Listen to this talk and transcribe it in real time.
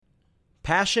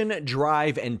Passion,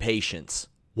 drive, and patience.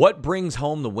 What brings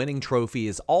home the winning trophy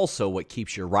is also what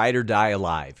keeps your ride or die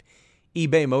alive.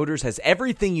 eBay Motors has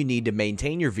everything you need to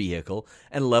maintain your vehicle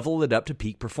and level it up to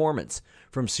peak performance.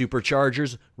 From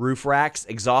superchargers, roof racks,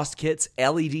 exhaust kits,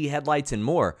 LED headlights, and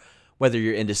more. Whether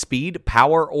you're into speed,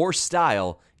 power, or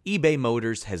style, eBay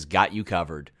Motors has got you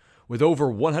covered. With over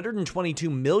 122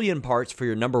 million parts for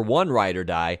your number one ride or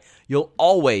die, you'll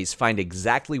always find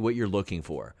exactly what you're looking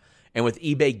for. And with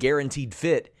eBay Guaranteed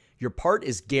Fit, your part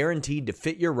is guaranteed to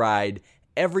fit your ride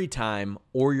every time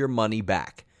or your money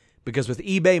back. Because with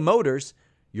eBay Motors,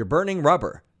 you're burning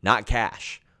rubber, not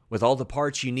cash. With all the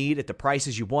parts you need at the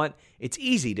prices you want, it's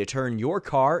easy to turn your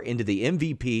car into the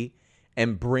MVP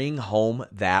and bring home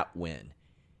that win.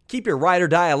 Keep your ride or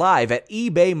die alive at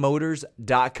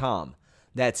ebaymotors.com.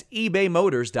 That's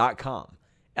ebaymotors.com.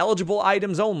 Eligible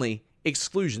items only.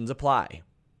 Exclusions apply.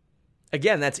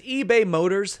 Again, that's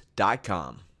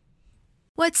ebaymotors.com.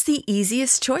 What's the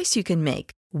easiest choice you can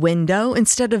make? Window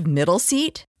instead of middle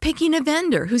seat? Picking a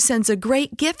vendor who sends a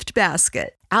great gift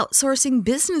basket? Outsourcing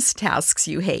business tasks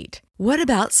you hate? What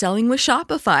about selling with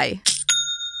Shopify?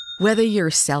 Whether you're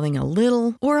selling a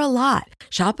little or a lot,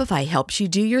 Shopify helps you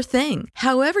do your thing,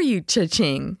 however you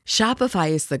cha-ching. Shopify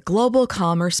is the global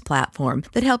commerce platform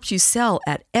that helps you sell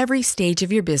at every stage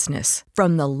of your business.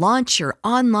 From the launch your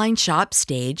online shop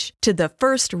stage to the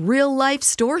first real-life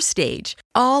store stage,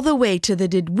 all the way to the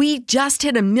did we just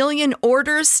hit a million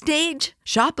orders stage.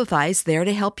 Shopify's there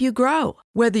to help you grow.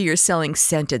 Whether you're selling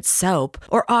scented soap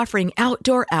or offering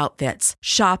outdoor outfits,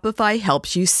 Shopify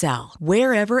helps you sell.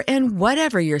 Wherever and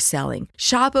whatever you're selling,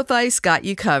 Shopify's got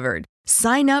you covered.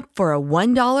 Sign up for a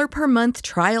 $1 per month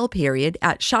trial period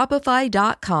at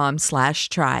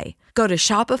shopify.com/try. Go to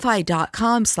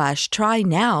shopify.com/try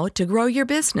now to grow your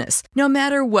business, no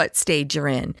matter what stage you're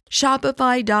in.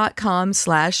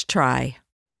 Shopify.com/try.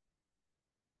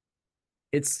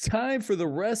 It's time for the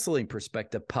Wrestling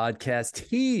Perspective Podcast.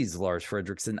 He's Lars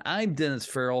Fredrickson. I'm Dennis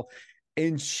Farrell.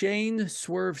 And Shane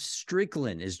Swerve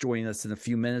Strickland is joining us in a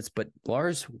few minutes. But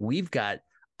Lars, we've got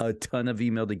a ton of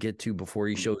email to get to before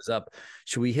he shows up.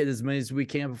 Should we hit as many as we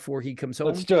can before he comes home?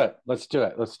 Let's do it.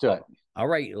 All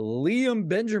right. Liam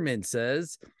Benjamin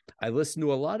says, I listen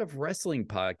to a lot of wrestling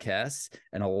podcasts,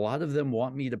 and a lot of them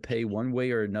want me to pay one way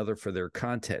or another for their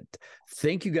content.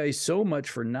 Thank you guys so much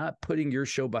for not putting your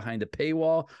show behind a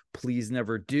paywall. Please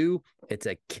never do. It's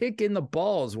a kick in the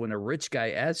balls when a rich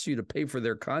guy asks you to pay for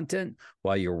their content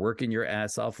while you're working your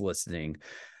ass off listening.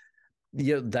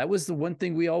 You know, that was the one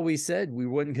thing we always said we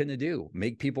weren't going to do,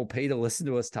 make people pay to listen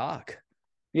to us talk.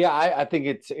 Yeah, I think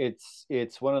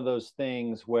it's one of those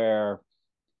things where,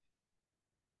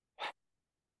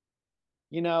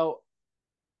 you know,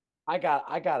 I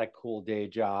got a cool day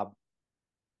job,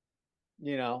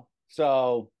 you know,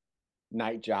 so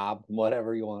night job,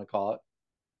 whatever you want to call it.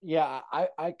 Yeah,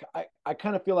 I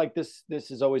kind of feel like this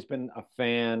has always been a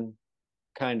fan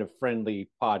kind of friendly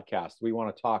podcast. We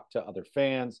want to talk to other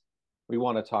fans. We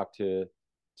want to talk to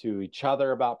each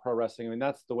other about pro wrestling. I mean,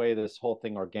 that's the way this whole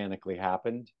thing organically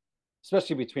happened,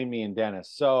 especially between me and Dennis.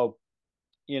 So,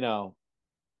 you know,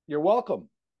 you're welcome.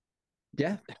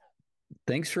 Yeah.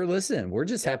 Thanks for listening. We're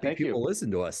just happy people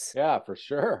listen to us. Yeah, for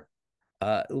sure.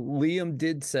 Liam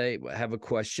did have a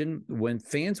question. When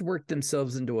fans work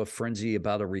themselves into a frenzy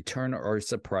about a return or a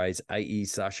surprise, i.e.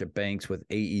 Sasha Banks with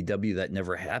AEW that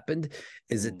never happened,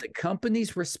 is it the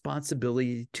company's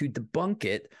responsibility to debunk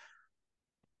it?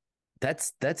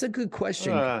 That's a good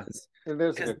question. It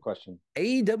is a good question.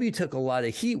 AEW took a lot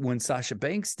of heat when Sasha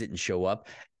Banks didn't show up,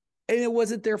 and it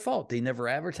wasn't their fault. They never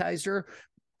advertised her.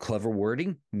 Clever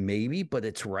wording, maybe, but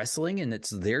it's wrestling, and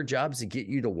it's their jobs to get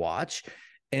you to watch.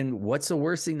 And what's the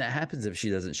worst thing that happens if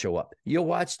she doesn't show up? You'll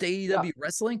watch AEW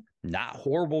wrestling? Not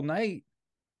horrible night.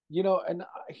 You know, and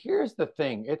here's the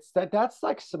thing. It's that's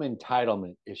like some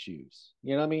entitlement issues.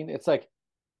 You know what I mean? It's like,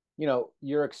 you know,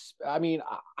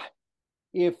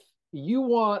 if you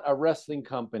want a wrestling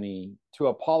company to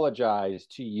apologize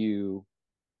to you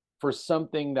for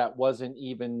something that wasn't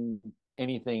even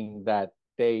anything that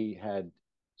they had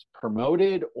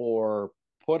promoted or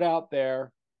put out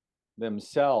there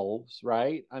themselves,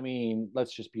 right? I mean,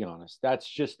 let's just be honest. That's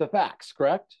just the facts,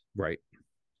 correct? Right.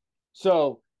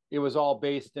 So it was all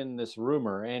based in this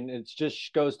rumor, and it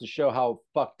just goes to show how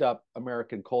fucked up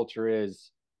American culture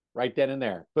is right then and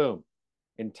there. Boom.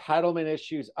 Entitlement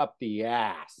issues up the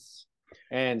ass.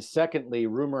 And secondly,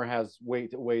 rumor has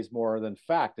weighs more than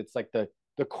fact. It's like the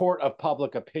court of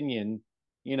public opinion,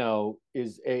 you know,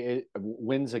 it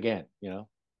wins again, you know?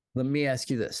 Let me ask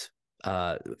you this.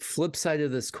 Flip side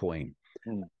of this coin.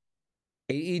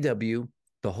 AEW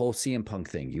The whole CM Punk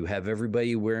thing. You have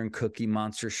everybody wearing Cookie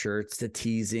Monster shirts, the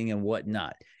teasing and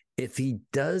whatnot. If he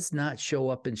does not show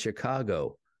up in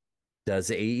Chicago, does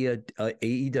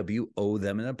AEW owe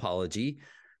them an apology?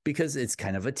 Because it's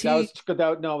kind of a tease.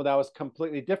 That was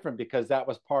completely different because that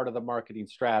was part of the marketing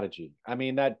strategy. I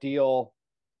mean, that deal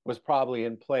was probably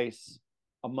in place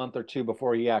a month or two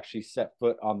before he actually set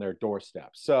foot on their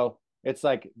doorstep. So it's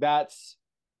like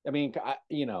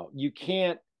you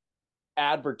can't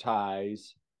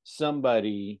advertise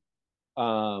somebody,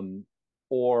 that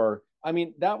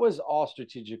was all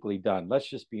strategically done. Let's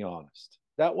just be honest.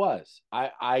 That was.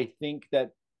 I think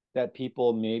that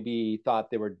people maybe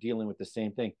thought they were dealing with the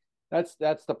same thing. That's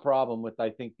the problem with, I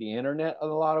think, the internet in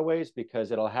a lot of ways, because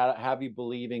it'll have you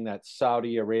believing that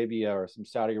Saudi Arabia or some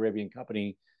Saudi Arabian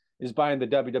company is buying the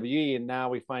WWE, and now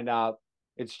we find out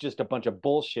it's just a bunch of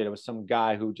bullshit. It was some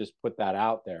guy who just put that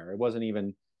out there. It wasn't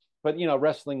even, but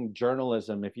wrestling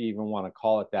journalism, if you even want to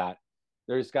call it that,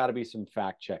 there's got to be some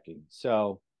fact checking.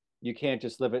 So you can't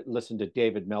just listen to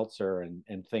David Meltzer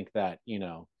and think that,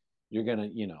 you're going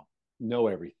to, know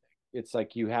everything. It's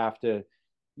like you have to,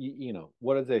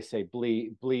 what do they say?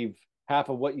 Believe half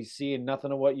of what you see and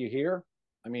nothing of what you hear.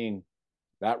 I mean,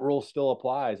 that rule still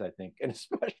applies, I think, and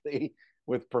especially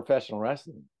with professional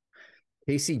wrestling.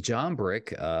 Casey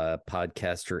Johnbrick,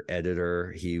 podcaster,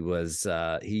 editor. He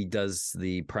does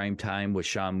the Prime Time with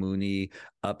Sean Mooney,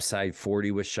 Upside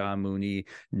 40 with Sean Mooney,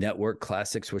 Network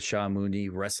Classics with Sean Mooney,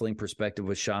 Wrestling Perspective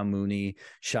with Sean Mooney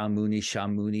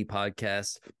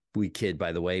podcast. We kid,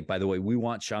 by the way. We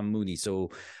want Sean Mooney. So,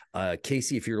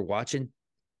 Casey, if you're watching,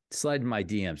 slide in my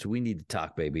DMs. We need to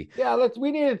talk, baby. Yeah,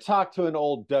 we need to talk to an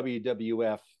old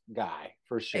WWF guy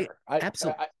for sure. Hey,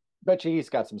 absolutely. I bet you he's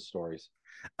got some stories.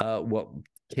 What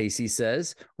Casey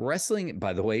says, wrestling,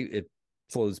 by the way, it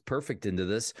flows perfect into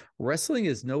this. Wrestling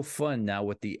is no fun now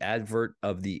with the advert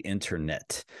of the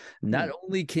internet. Not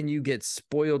only can you get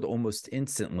spoiled almost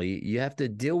instantly, you have to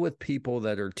deal with people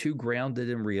that are too grounded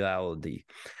in reality.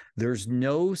 There's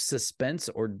no suspense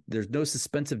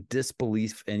of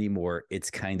disbelief anymore. It's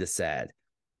kind of sad.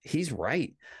 He's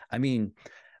right. I mean,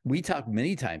 we talked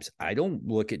many times. I don't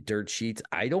look at dirt sheets.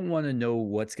 I don't want to know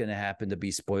what's going to happen to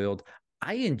be spoiled.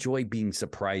 I enjoy being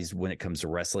surprised when it comes to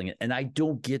wrestling. And I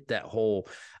don't get that whole,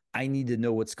 I need to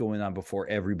know what's going on before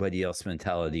everybody else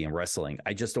mentality in wrestling.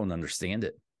 I just don't understand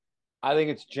it. I think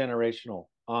it's generational.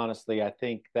 Honestly, I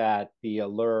think that the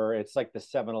allure, it's like the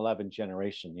 7-Eleven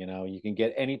generation. You can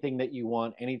get anything that you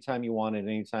want, anytime you want it,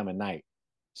 any time of night.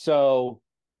 So,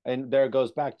 and there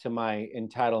goes back to my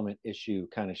entitlement issue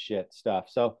kind of shit stuff.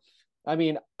 So, I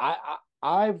mean,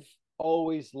 I've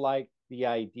always liked the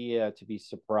idea to be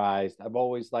surprised. I've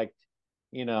always liked,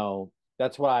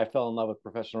 that's why I fell in love with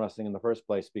professional wrestling in the first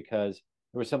place, because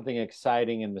there was something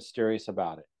exciting and mysterious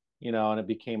about it, and it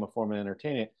became a form of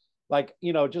entertainment. Like,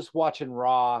 just watching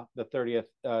Raw, the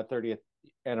 30th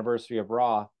anniversary of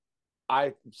Raw,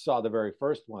 I saw the very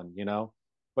first one,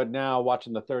 but now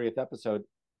watching the 30th episode,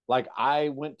 like I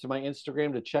went to my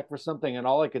Instagram to check for something and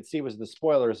all I could see was the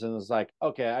spoilers, and it was like,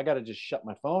 okay, I got to just shut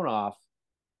my phone off,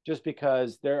 just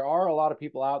because there are a lot of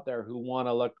people out there who want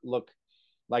to look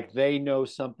like they know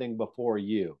something before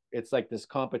you. It's like this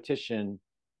competition,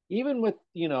 even with,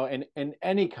 in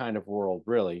any kind of world,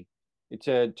 really,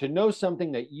 to know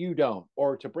something that you don't,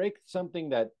 or to break something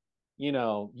that,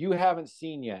 you haven't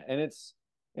seen yet. And it's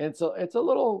a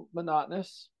little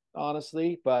monotonous,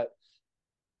 honestly, but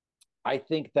I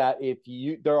think that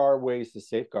there are ways to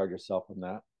safeguard yourself from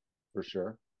that, for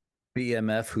sure.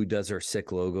 BMF, who does our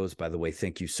sick logos, by the way,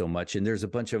 thank you so much. And there's a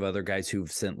bunch of other guys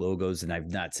who've sent logos and I've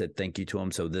not said thank you to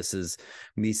them. So this is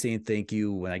me saying thank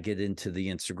you. When I get into the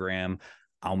Instagram,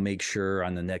 I'll make sure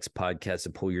on the next podcast to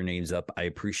pull your names up.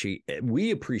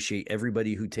 We appreciate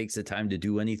everybody who takes the time to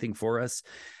do anything for us.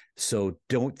 So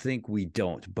don't think we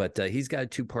don't, but he's got a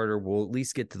 2-parter. We'll at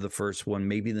least get to the first one,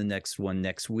 maybe the next one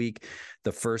next week.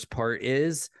 The first part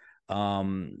is,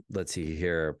 let's see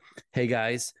here. Hey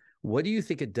guys, what do you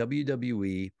think of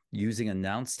WWE using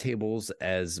announce tables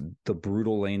as the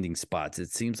brutal landing spots?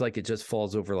 It seems like it just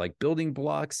falls over like building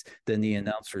blocks. Then the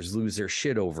announcers lose their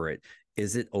shit over it.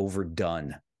 Is it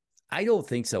overdone? I don't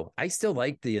think so. I still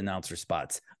like the announcer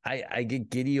spots. I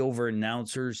get giddy over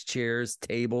announcers, chairs,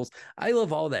 tables. I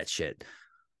love all that shit.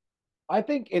 I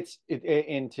think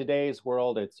in today's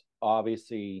world, it's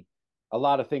obviously a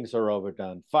lot of things are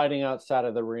overdone. Fighting outside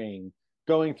of the ring,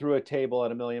 going through a table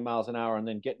at 1,000,000 miles an hour and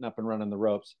then getting up and running the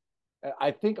ropes.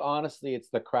 I think, honestly, it's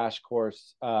the crash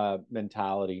course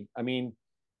mentality. I mean,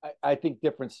 I think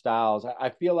different styles. I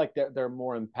feel like they're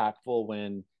more impactful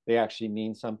when they actually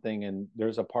mean something and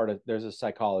there's a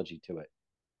psychology to it,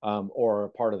 or a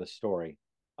part of the story.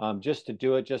 just to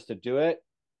do it.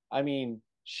 I mean,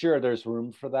 sure, there's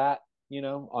room for that,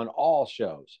 on all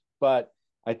shows. But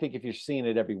I think if you're seeing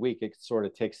it every week, it sort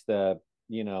of takes the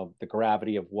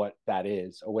gravity of what that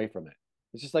is away from it.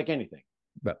 It's just like anything.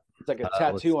 But It's like a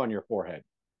tattoo on your forehead,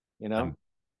 I'm, all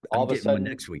I'm of a getting one sudden,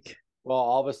 next week. well,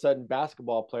 all of a sudden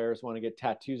basketball players want to get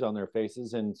tattoos on their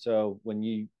faces. And so when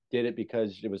you did it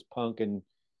because it was punk and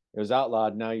it was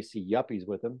outlawed, now you see yuppies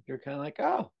with them. You're kind of like,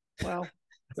 oh, well,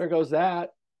 there goes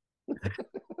that.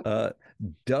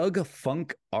 Doug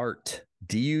Funk Art,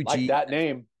 Like that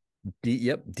name.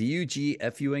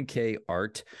 DUGFUNK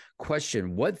Art.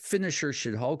 Question: what finisher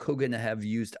should Hulk Hogan have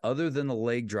used other than the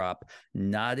leg drop,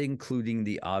 not including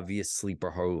the obvious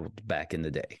sleeper hold back in the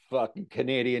day? Fucking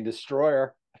Canadian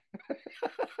Destroyer.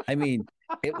 I mean,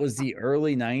 it was the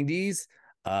early 90s.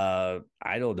 I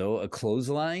don't know, a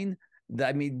clothesline.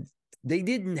 I mean, they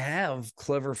didn't have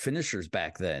clever finishers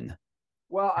back then.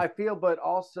 Well, I feel, but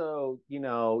also,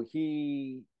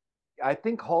 I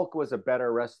think Hulk was a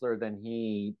better wrestler than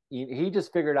he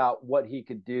just figured out what he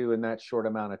could do in that short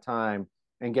amount of time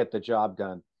and get the job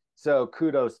done. So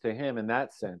kudos to him in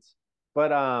that sense.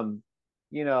 But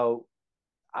you know,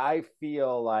 I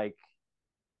feel like,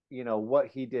 what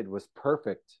he did was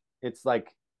perfect. It's like,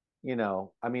 I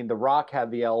mean, The Rock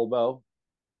had the elbow,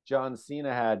 John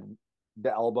Cena had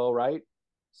the elbow, right?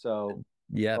 So,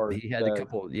 Yeah, or he had a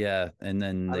couple. Yeah, and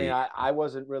then I mean, I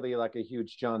wasn't really like a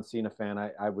huge John Cena fan.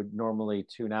 I would normally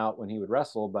tune out when he would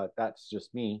wrestle, but that's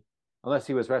just me, unless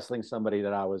he was wrestling somebody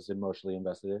that I was emotionally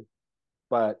invested in.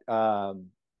 But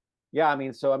yeah,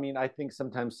 I think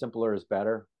sometimes simpler is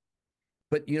better.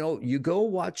 But you go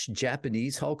watch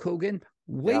Japanese Hulk Hogan,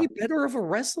 way Yeah. better of a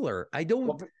wrestler. I don't.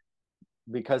 Well,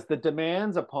 because the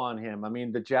demands upon him. I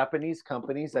mean, the Japanese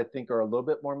companies, I think, are a little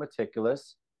bit more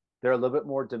meticulous. They're a little bit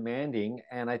more demanding,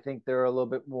 and I think they're a little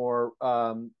bit more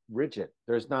rigid.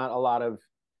 There's not a lot of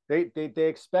they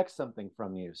expect something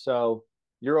from you, so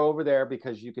you're over there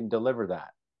because you can deliver that,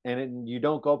 and you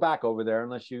don't go back over there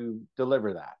unless you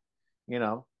deliver that, you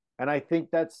know. And I think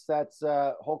that's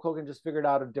Hulk Hogan just figured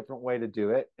out a different way to do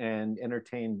it and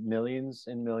entertain millions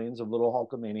and millions of little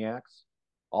Hulkamaniacs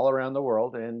all around the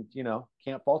world, and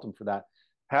can't fault him for that.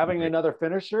 Having Right. another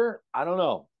finisher, I don't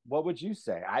know. What would you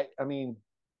say? I mean,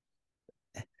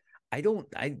 I don't.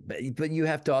 But you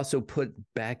have to also put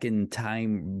back in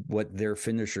time what their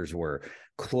finishers were: yeah.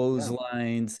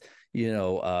 clotheslines.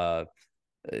 I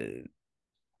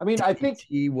mean, I think,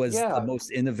 He was the yeah,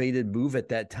 most innovative move at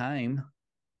that time.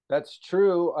 that's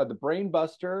true. The Brain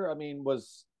Buster, I mean,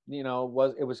 was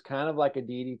kind of like a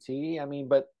DDT. I mean,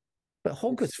 but But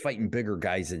Hulk was it's fighting bigger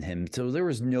guys than him, so there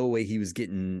was no way he was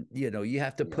getting. You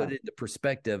have to put yeah, it into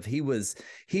perspective. He was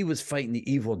fighting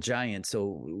the evil giant.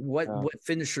 So what yeah, what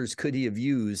finishers could he have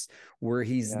used where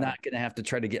he's yeah, not going to have to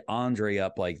try to get Andre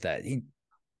up like that?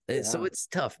 So yeah, it's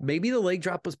tough. Maybe the leg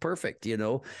drop was perfect, and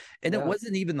it yeah.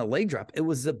 wasn't even the leg drop. It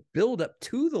was the build up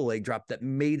to the leg drop that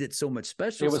made it so much It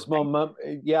special. So was moment.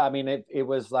 Yeah, I mean, it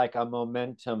was like a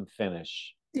momentum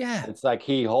finish. yeah, It's like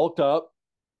he hulked up,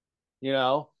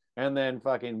 and then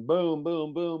fucking boom,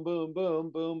 boom, boom, boom, boom,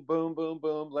 boom, boom, boom,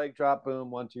 boom, leg drop, boom,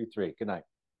 1, 2, 3. Good night.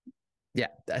 yeah.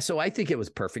 So I think it was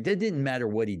perfect. It didn't matter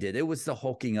what he did. It was the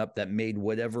hulking up that made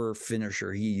whatever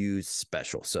finisher he used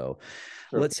special. So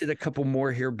True. let's hit a couple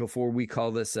more here before we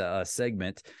call this a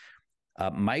segment.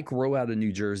 Mike Rowe out of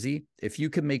New Jersey. If you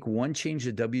could make one change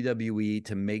to WWE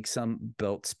to make some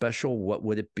belt special, what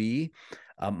would it be?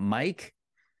 Mike,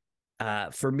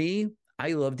 for me,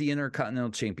 I love the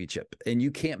Intercontinental Championship, and you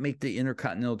can't make the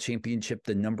Intercontinental Championship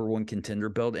the number one contender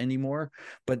belt anymore.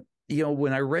 But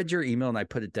when I read your email and I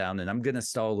put it down, and I'm going to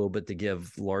stall a little bit to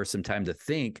give Laura some time to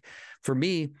think. For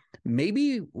me,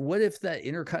 maybe what if that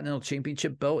Intercontinental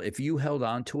Championship belt, if you held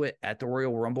on to it at the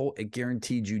Royal Rumble, it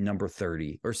guaranteed you number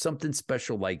 30 or something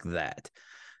special like that.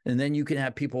 And then you can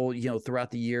have people,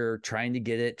 throughout the year trying to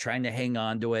get it, trying to hang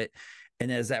on to it.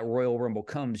 And as that Royal Rumble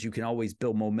comes, you can always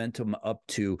build momentum up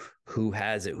to who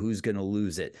has it, who's going to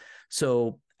lose it.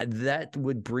 So that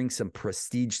would bring some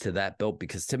prestige to that belt,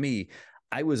 because to me,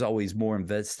 I was always more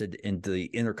invested in the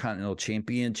Intercontinental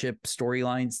Championship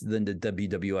storylines than the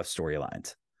WWF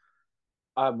storylines.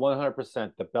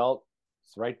 100%. The belt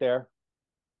is right there.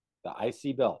 The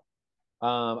IC belt.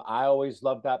 I always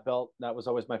loved that belt. That was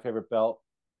always my favorite belt.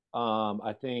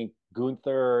 I think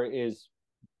Gunther is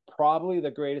probably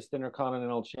the greatest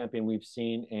Intercontinental Champion we've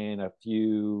seen in a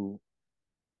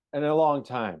long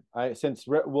time. Since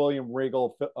William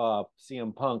Regal,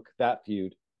 CM Punk, that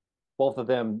feud. Both of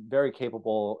them very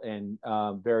capable and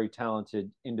very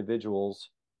talented individuals,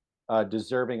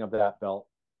 deserving of that belt.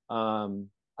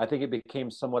 I think it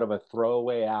became somewhat of a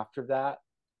throwaway after that.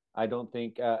 I don't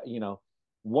think,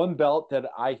 one belt that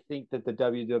I think that the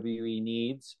WWE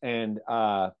needs, and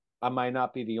I might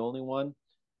not be the only one.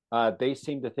 They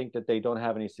seem to think that they don't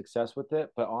have any success with it,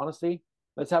 but honestly,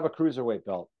 let's have a cruiserweight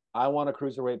belt. I want a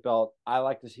cruiserweight belt. I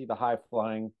like to see the high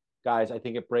flying guys. I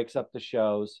think it breaks up the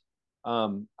shows.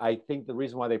 I think the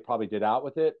reason why they probably did out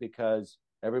with it because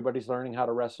everybody's learning how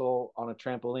to wrestle on a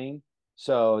trampoline,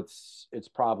 so it's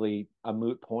probably a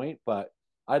moot point. But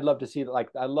I'd love to see it. Like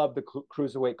I love the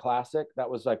cruiserweight classic. That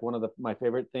was like one of my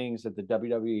favorite things that the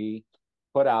WWE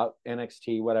put out,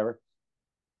 NXT, whatever.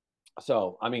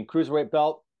 So I mean, cruiserweight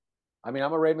belt. I mean,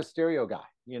 I'm a Rey Mysterio guy,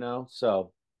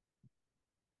 so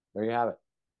there you have it.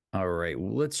 All right,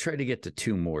 well, let's try to get to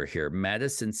two more here.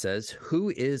 Madison says, who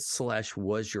is /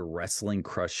 was your wrestling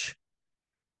crush?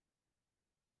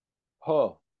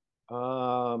 Oh,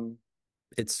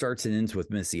 it starts and ends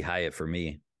with Missy Hyatt for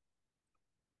me.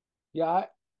 Yeah,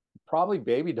 probably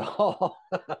Baby Doll.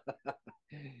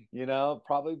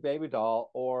 Probably Baby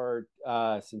Doll or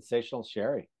Sensational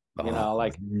Sherry.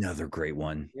 Like another great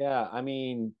one. Yeah, I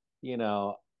mean,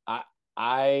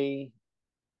 I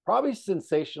probably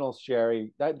Sensational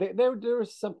Sherry. There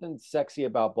was something sexy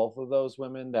about both of those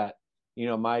women that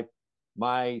my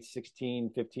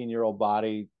 16, 15-year-old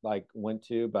body like went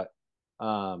to, but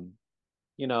I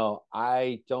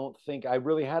don't think I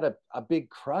really had a big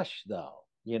crush though,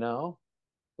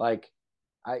 like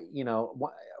as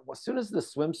soon as the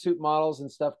swimsuit models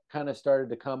and stuff kind of started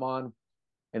to come on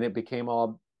and it became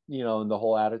all, in the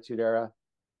whole Attitude Era,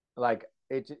 like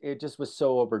it just was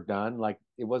so overdone. Like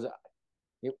it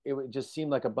just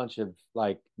seemed like a bunch of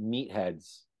like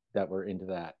meatheads that were into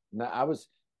that. And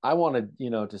I wanted,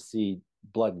 to see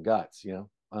blood and guts,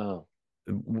 Oh.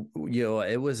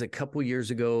 It was a couple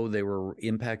years ago.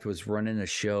 Impact was running a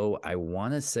show. I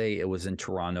want to say it was in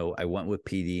Toronto. I went with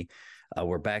PD.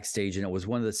 We're backstage, and it was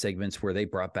one of the segments where they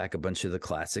brought back a bunch of the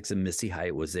classics, and Missy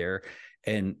Hyatt was there.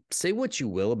 And say what you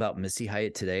will about Missy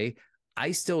Hyatt today,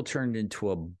 I still turned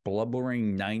into a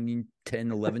blubbering 9,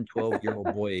 10, 11,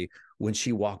 12-year-old boy when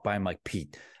she walked by. I'm like,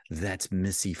 Pete, that's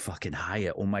Missy fucking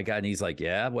Hyatt. Oh my God. And he's like,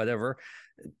 yeah, whatever.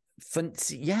 Fun,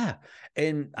 yeah.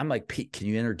 And I'm like, Pete, can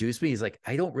you introduce me? He's like,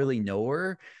 I don't really know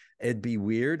her. It'd be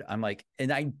weird. I'm like,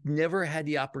 and I never had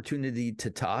the opportunity to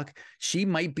talk. She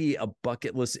might be a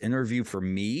bucket list interview for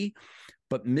me,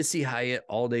 but Missy Hyatt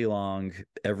all day long,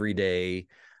 every day.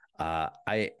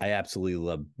 I absolutely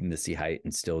love Missy Hyatt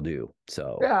and still do.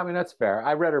 So yeah, I mean that's fair.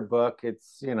 I read her book.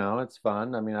 It's it's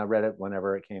fun. I mean, I read it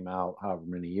whenever it came out, however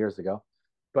many years ago.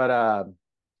 But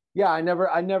yeah, I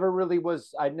never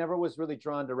was really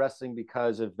drawn to wrestling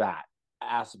because of that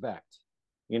aspect.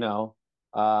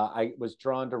 I was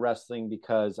drawn to wrestling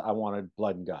because I wanted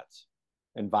blood and guts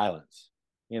and violence.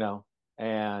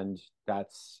 And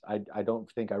I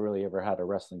don't think I really ever had a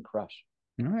wrestling crush.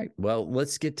 All right. Well,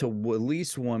 let's get to at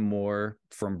least one more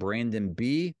from Brandon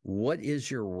B. What is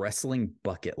your wrestling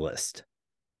bucket list?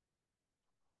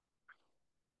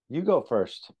 You go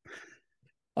first.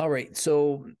 All right.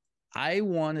 So I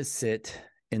want to sit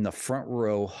in the front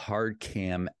row hard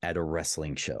cam at a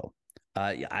wrestling show.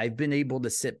 I've been able to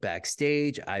sit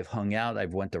backstage. I've hung out.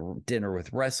 I've went to dinner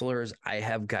with wrestlers. I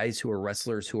have guys who are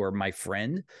wrestlers who are my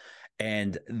friend.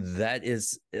 And that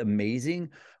is amazing.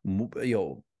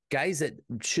 Guys that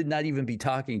should not even be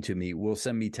talking to me will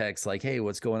send me texts like, hey,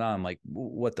 what's going on? I'm like,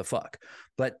 what the fuck?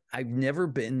 But I've never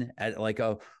been at like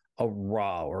a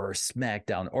Raw or a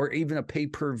SmackDown or even a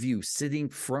pay-per-view sitting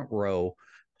front row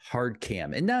hard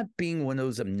cam and not being one of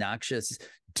those obnoxious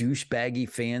douchebaggy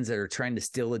fans that are trying to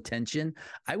steal attention.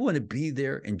 I want to be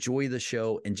there, enjoy the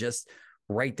show, and just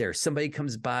right there. Somebody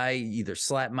comes by, either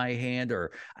slap my hand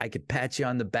or I could pat you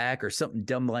on the back or something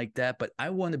dumb like that. But I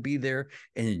want to be there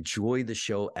and enjoy the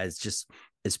show as just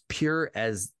as pure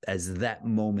as that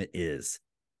moment is.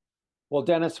 Well,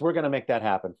 Dennis, we're going to make that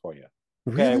happen for you.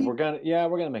 Okay. Really? We're going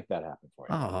to make that happen for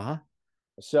you. Aww.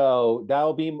 So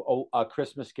that'll be a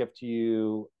Christmas gift to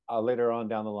you later on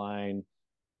down the line.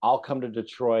 I'll come to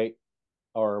Detroit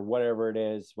or whatever it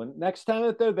is. When next time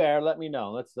that they're there, let me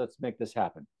know. Let's make this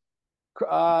happen.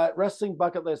 Wrestling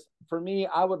bucket list for me.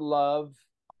 I would love,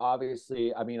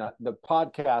 obviously. I mean, the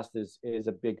podcast is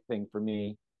a big thing for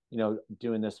me.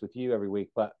 Doing this with you every week.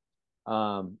 But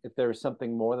if there's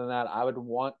something more than that, I would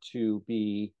want to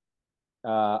be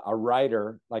a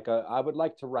writer. I would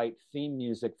like to write theme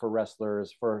music for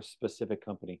wrestlers for a specific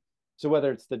company. So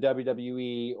whether it's the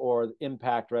WWE or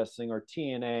Impact Wrestling or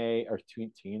TNA or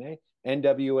TNA,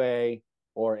 NWA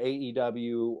or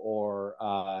AEW or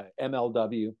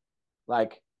MLW.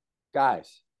 Like,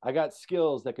 guys, I got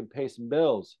skills that can pay some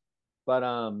bills, but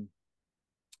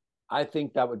I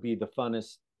think that would be the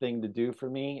funnest thing to do for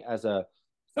me as a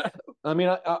I mean,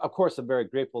 of course, I'm very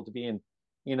grateful to be in,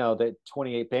 the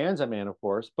 28 bands I'm in, of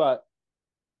course, but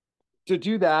to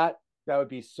do that, that would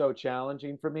be so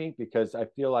challenging for me because I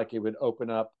feel like it would open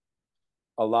up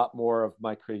a lot more of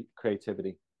my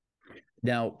creativity.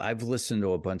 Now, I've listened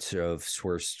to a bunch of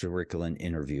Swerve Strickland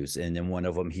interviews, and in one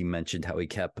of them, he mentioned how he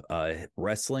kept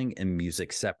wrestling and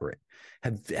music separate.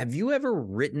 Have you ever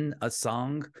written a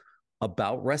song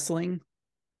about wrestling?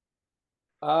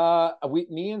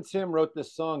 Me and Tim wrote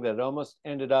this song that almost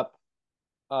ended up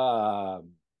on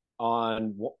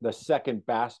the second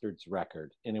Bastards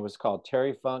record, and it was called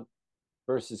Terry Funk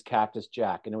versus Cactus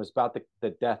Jack, and it was about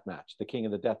the death match, the king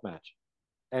of the death match.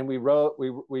 And we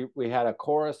had a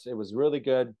chorus. It was really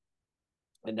good.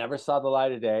 It never saw the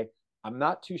light of day. I'm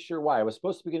not too sure why. It was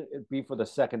supposed to be for the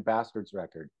second Bastards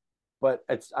record, but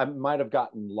I might have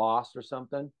gotten lost or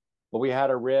something. But we had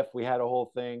a riff, we had a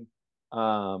whole thing,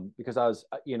 because I was,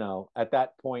 at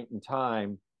that point in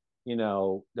time,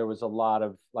 there was a lot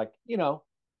of like,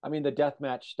 I mean, the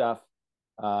deathmatch stuff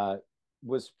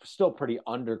was still pretty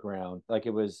underground. Like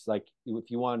it was like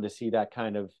if you wanted to see that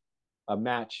kind of a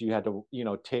match, you had to,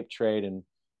 tape trade and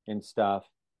stuff.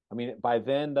 I mean, by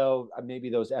then though, maybe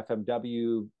those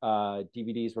FMW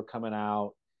DVDs were coming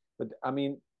out, but I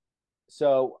mean,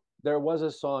 so there was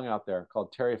a song out there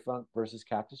called Terry Funk versus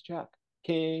Cactus Jack,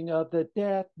 King of the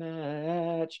Death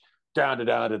Match, down,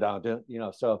 down, down, down.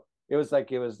 So it was a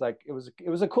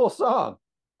cool song.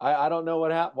 I don't know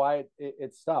why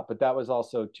it stopped, but that was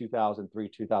also 2003,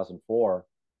 2004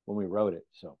 when we wrote it.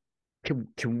 So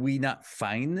Can we not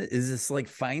find it? Is this like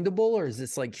findable, or is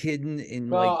this like hidden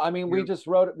in well, I mean, we just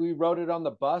wrote it. We wrote it on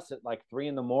the bus at like 3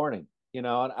 a.m,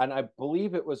 and I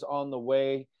believe it was on the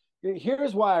way.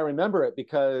 Here's why I remember it,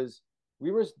 because we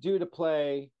were due to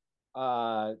play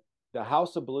the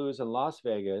House of Blues in Las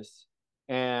Vegas,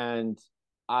 and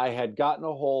I had gotten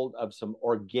a hold of some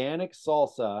organic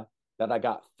salsa that I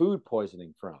got food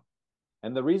poisoning from.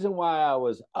 And the reason why I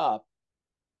was up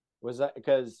was that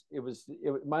because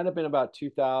it might have been about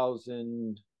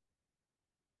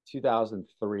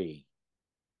 2003.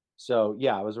 So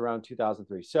yeah, it was around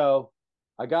 2003. So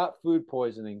I got food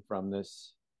poisoning from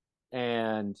this,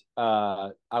 and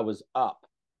I was up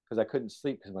because I couldn't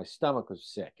sleep because my stomach was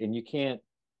sick, and you can't,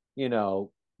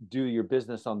 do your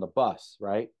business on the bus,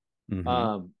 right?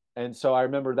 Mm-hmm. And so I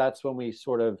remember that's when we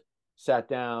sort of sat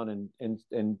down and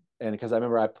because I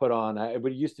remember I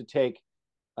would used to take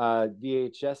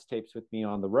VHS tapes with me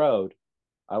on the road.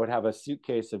 I would have a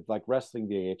suitcase of like wrestling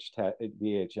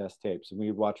VHS tapes, and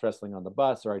we would watch wrestling on the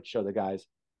bus, or I'd show the guys,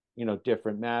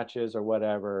 different matches or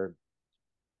whatever,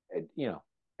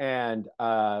 And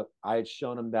I had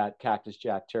shown them that Cactus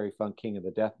Jack Terry Funk King of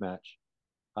the Death Match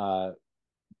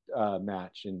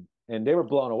match, and they were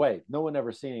blown away. No one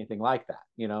ever seen anything like that,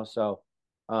 So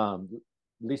at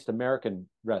least American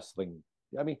wrestling.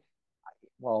 I mean,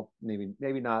 well, maybe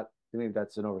not. Maybe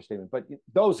that's an overstatement, but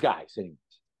those guys, anyways.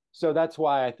 So that's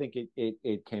why I think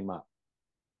it came up.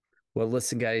 Well,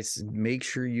 listen, guys, make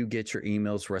sure you get your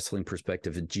emails,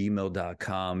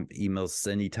 wrestlingperspective@gmail.com. Emails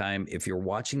anytime. If you're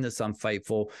watching this on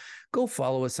Fightful, go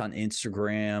follow us on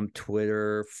Instagram,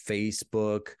 Twitter,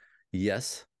 Facebook.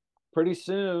 Yes. Pretty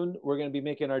soon, we're going to be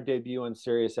making our debut on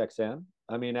Sirius XM.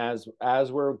 I mean, as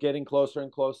we're getting closer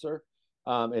and closer,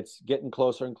 it's getting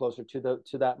closer and closer to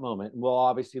that moment. And we'll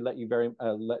obviously let you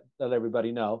let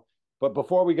everybody know. But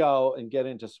before we go and get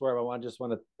into Swerve, I just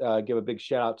want to give a big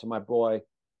shout out to my boy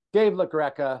Dave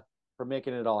LaGreca for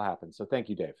making it all happen. So thank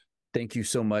you, Dave. Thank you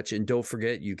so much. And don't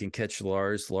forget, you can catch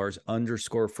Lars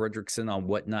 _Fredrickson on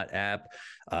Whatnot app.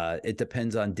 It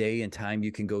depends on day and time.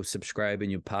 You can go subscribe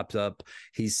and you pops up.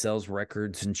 He sells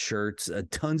records and shirts,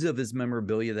 tons of his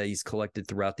memorabilia that he's collected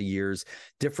throughout the years.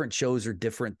 Different shows or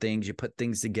different things. You put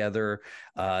things together,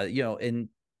 and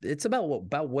it's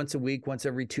about once a week, once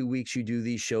every 2 weeks, you do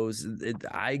these shows.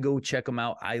 I go check them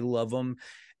out. I love them.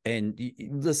 And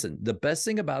listen, the best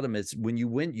thing about him is when you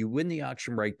win the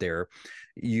auction right there.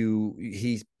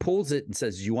 He pulls it and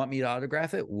says, "You want me to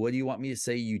autograph it? What do you want me to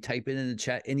say?" You type it in the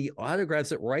chat, and he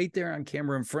autographs it right there on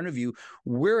camera in front of you.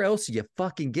 Where else do you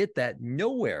fucking get that?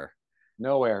 Nowhere.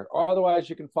 Otherwise,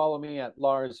 you can follow me at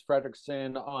Lars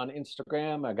Fredrickson on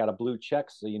Instagram. I got a blue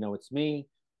check, so you know it's me,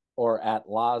 or at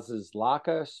Laz's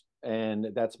Lacas,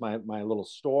 and that's my little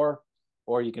store.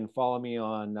 Or you can follow me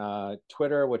on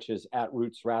Twitter, which is at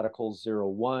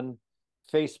RootsRadical01.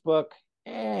 Facebook,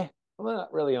 I'm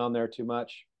not really on there too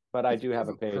much, but I do have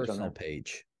a page personal on there.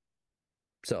 Page.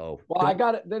 So I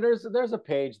got it. There's a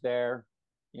page there,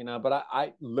 but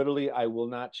I literally I will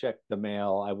not check the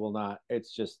mail. I will not.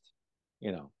 It's just,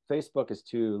 Facebook is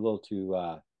a little too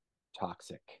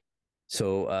toxic.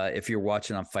 So if you're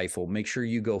watching on Fightful, make sure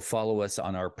you go follow us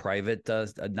on our private,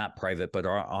 not private, but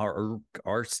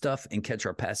our stuff, and catch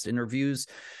our past interviews.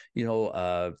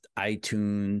 iTunes,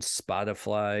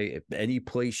 Spotify, any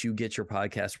place you get your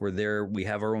podcast, we're there. We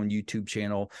have our own YouTube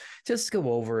channel. Just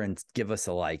go over and give us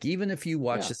a like. Even if you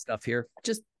watch the stuff here,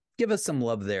 just give us some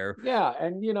love there. Yeah,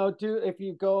 and if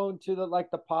you go into the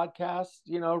podcast,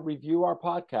 review our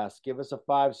podcast, give us a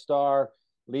 5-star,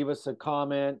 leave us a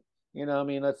comment.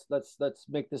 Let's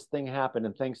make this thing happen.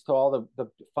 And thanks to all the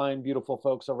fine, beautiful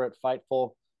folks over at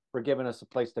Fightful for giving us a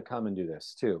place to come and do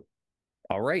this too.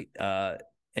 All right.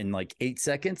 In 8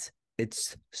 seconds,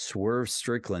 it's Swerve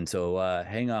Strickland. So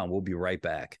hang on. We'll be right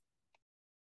back.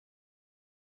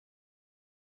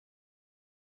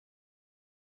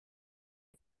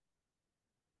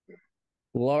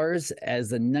 Lars,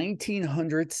 as the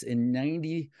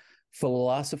 1990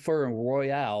 philosopher and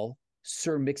royale,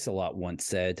 Sir Mix-a-Lot once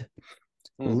said,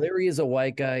 Larry is a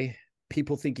white guy.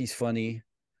 People think he's funny.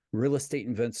 Real estate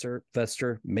investor,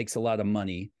 makes a lot of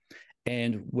money.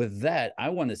 And with that, I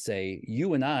want to say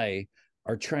you and I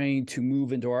are trying to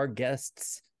move into our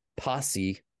guest's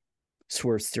posse,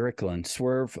 Swerve Strickland.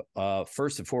 Swerve,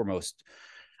 first and foremost,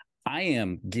 I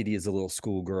am giddy as a little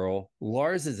schoolgirl.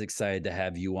 Lars is excited to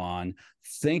have you on.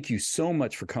 Thank you so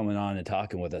much for coming on and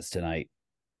talking with us tonight.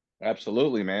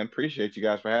 Absolutely, man. Appreciate you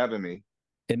guys for having me.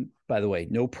 And by the way,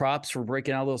 no props for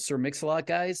breaking out those Sir Mix-a-Lot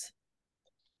guys?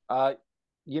 I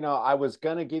was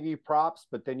going to give you props,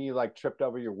 but then you tripped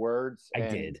over your words. I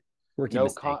did.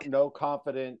 No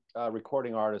confident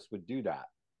recording artist would do that.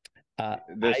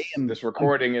 This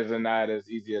recording isn't not as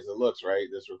easy as it looks, right?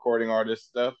 This recording artist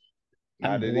stuff.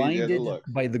 I'm blinded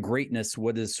by the greatness.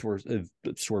 What is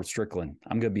Swerve Strickland?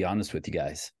 I'm going to be honest with you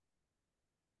guys.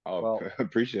 Oh, well,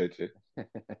 appreciate you.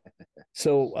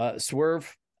 So,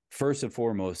 Swerve, first and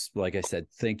foremost, like I said,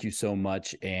 thank you so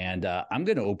much. And I'm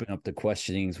going to open up the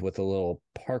questionings with a little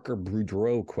Parker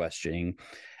Boudreaux questioning.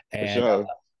 And sure.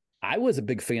 I was a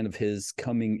big fan of his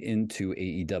coming into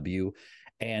AEW.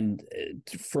 And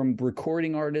from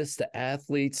recording artists to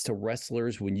athletes to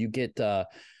wrestlers, when you get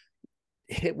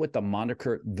hit with the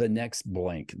moniker, the next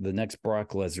blank, the next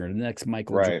Brock Lesnar, the next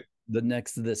Michael, right, the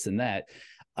next this and that,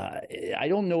 I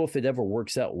don't know if it ever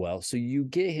works out well. So you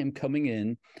get him coming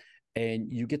in and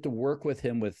you get to work with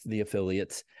him with the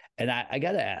affiliates. And I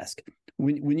got to ask,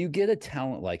 when you get a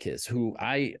talent like his, who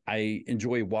I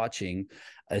enjoy watching,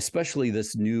 especially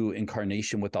this new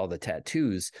incarnation with all the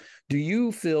tattoos, do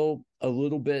you feel a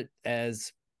little bit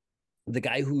as the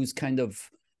guy who's kind of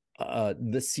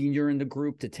the senior in the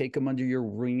group to take him under your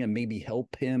wing and maybe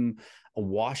help him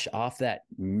wash off that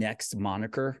next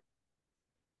moniker?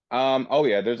 Oh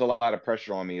yeah, there's a lot of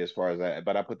pressure on me as far as that,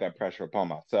 but I put that pressure upon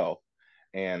myself.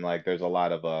 And there's a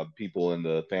lot of people in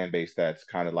the fan base that's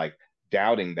kind of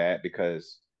doubting that,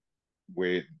 because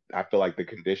I feel like the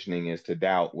conditioning is to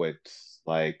doubt what's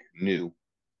new,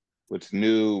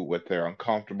 what they're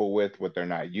uncomfortable with, what they're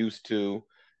not used to.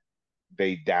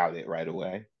 They doubt it right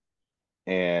away.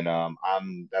 And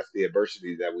that's the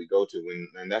adversity that we go to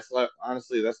and that's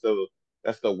honestly that's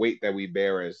the weight that we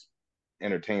bear as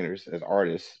entertainers, as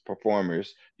artists,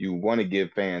 performers. You want to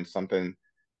give fans something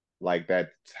that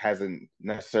hasn't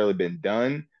necessarily been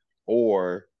done,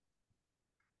 or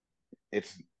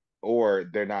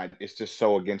they're not, it's just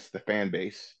so against the fan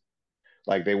base.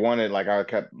 They wanted, I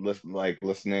kept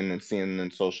listening and seeing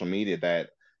in social media that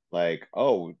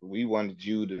oh, we wanted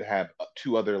you to have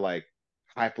two other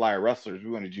high flyer wrestlers.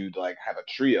 We wanted you to have a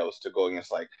trios to go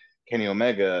against Kenny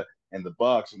Omega and the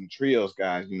Bucks and the trios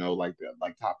guys,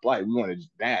 Top Flight. We wanted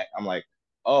that. I'm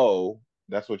oh,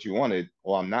 that's what you wanted.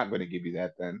 Well, I'm not going to give you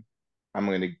that then. I'm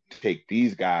going to take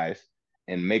these guys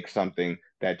and make something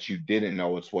that you didn't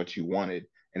know it's what you wanted.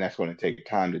 And that's going to take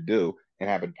time to do. And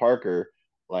having Parker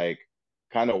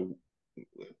kind of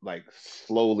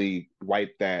slowly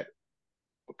wipe that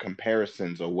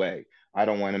comparisons away. I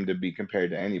don't want him to be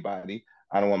compared to anybody.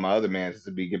 I don't want my other mans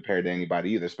to be compared to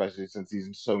anybody either, especially since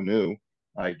he's so new.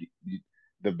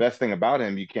 The best thing about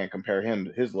him, you can't compare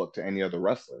his look to any other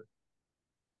wrestler.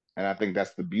 And I think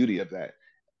that's the beauty of that.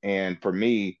 And for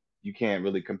me, you can't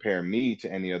really compare me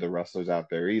to any other wrestlers out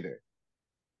there either.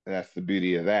 And that's the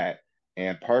beauty of that.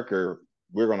 And Parker,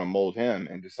 we're going to mold him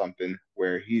into something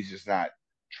where he's just not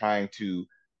trying to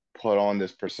put on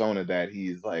this persona that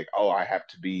he's oh, I have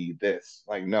to be this.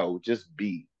 No, just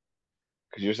be.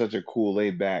 Because you're such a cool,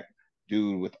 laid back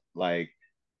dude with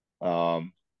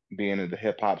being in the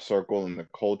hip hop circle and the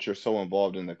culture, so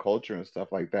involved in the culture and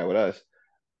stuff like that with us.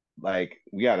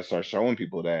 We got to start showing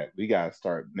people that. We got to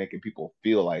start making people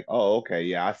feel oh, okay,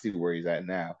 yeah, I see where he's at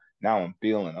now. Now I'm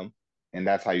feeling him. And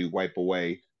that's how you wipe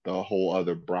away the whole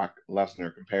other Brock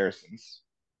Lesnar comparisons.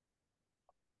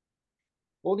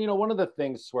 Well, one of the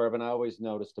things, Swerve, and I always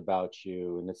noticed about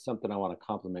you, and it's something I want to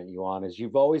compliment you on, is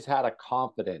you've always had a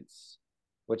confidence,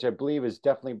 which I believe is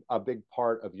definitely a big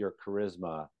part of your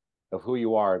charisma, of who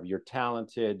you are. You're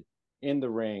talented in the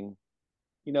ring,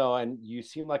 and you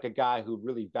seem like a guy who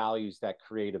really values that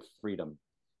creative freedom.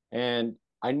 And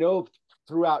I know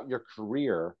throughout your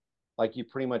career, like you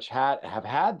pretty much have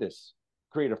had this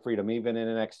creative freedom, even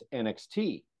in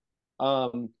NXT.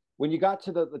 When you got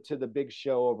to the big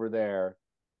show over there,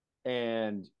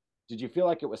 and did you feel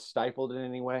like it was stifled in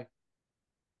any way?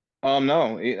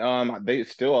 No, they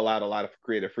still allowed a lot of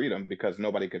creative freedom because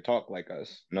nobody could talk like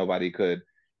us. Nobody could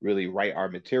really write our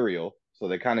material. So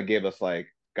they kind of gave us like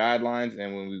guidelines,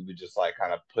 and when we would just like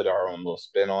kind of put our own little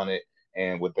spin on it,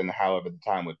 and within however the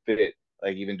time would fit,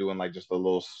 like even doing like just a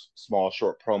little small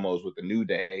short promos with the New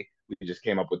Day, we just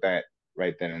came up with that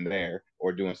right then and there,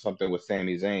 or doing something with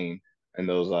Sami Zayn and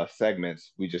those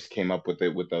segments, we just came up with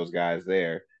it with those guys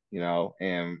there,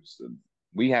 and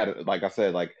we had, like I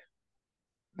said, like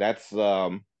that's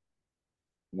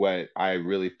what I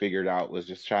really figured out was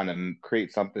just trying to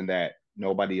create something that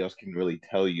nobody else can really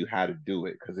tell you how to do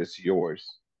it because it's yours.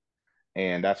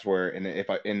 And that's where,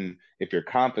 and if you're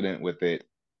confident with it,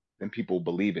 then people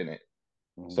believe in it.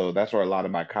 Mm-hmm. So that's where a lot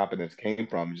of my confidence came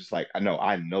from. Just like I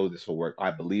know this will work.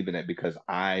 I believe in it because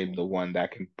I'm the one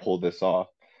that can pull this off.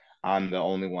 I'm the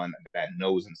only one that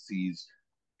knows and sees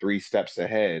 3 steps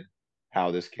ahead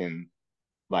how this can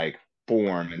like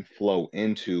form and flow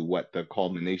into what the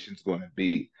culmination is going to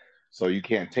be. So you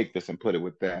can't take this and put it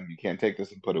with them. You can't take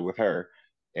this and put it with her.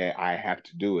 And I have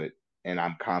to do it. And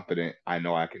I'm confident. I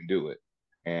know I can do it.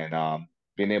 And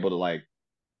being able to like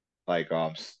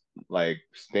um like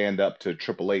stand up to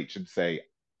Triple H and say,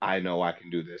 I know I can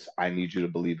do this. I need you to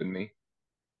believe in me.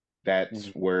 That's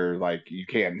Mm-hmm. where like you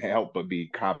can't help but be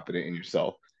confident in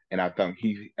yourself. And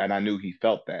I knew he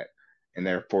felt that. And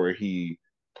therefore he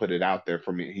put it out there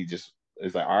for me. He just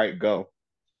is like, all right, go.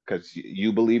 Because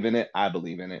you believe in it, I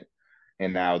believe in it.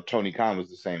 And now Tony Khan was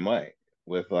the same way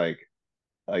with like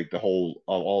the whole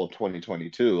of all of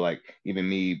 2022, like even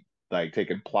me like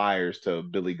taking pliers to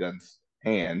Billy Gunn's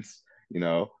hands,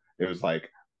 it was like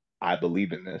I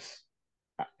believe in this,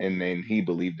 and then he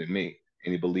believed in me,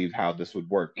 and he believed how this would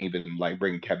work. Even like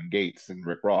bringing Kevin Gates and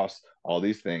Rick Ross, all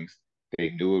these things, they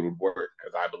knew it would work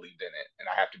because I believed in it, and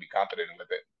I have to be confident with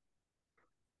it.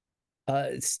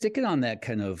 Sticking on that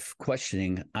kind of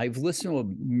questioning, I've listened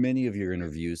to many of your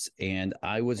interviews, and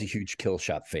I was a huge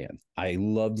Killshot fan. I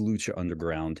loved Lucha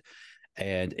Underground,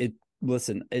 and it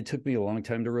took me a long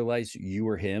time to realize you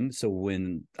were him. So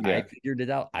when I figured it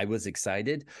out, I was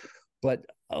excited. But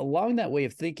along that way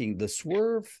of thinking, the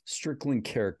Swerve Strickland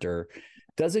character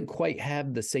doesn't quite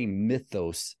have the same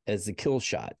mythos as the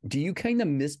Killshot. Do you kind of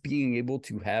miss being able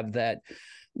to have that?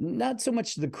 Not so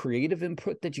much the creative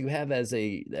input that you have as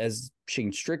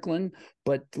Shane Strickland,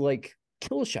 but like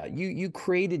Killshot, you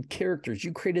created characters,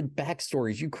 you created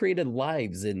backstories, you created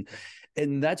lives, and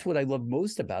that's what I love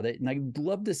most about it. And I'd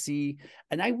love to see,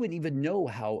 and I wouldn't even know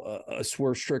how a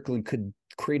Swerve Strickland could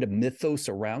create a mythos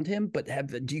around him. But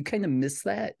do you kind of miss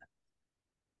that?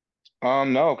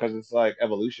 No, because it's like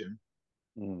evolution.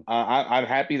 Mm-hmm. I'm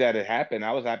happy that it happened.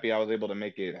 I was happy I was able to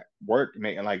make it work,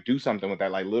 make and like do something with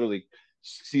that. Like literally,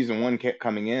 season one kept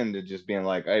coming in to just being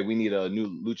like, "Hey, we need a new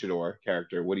luchador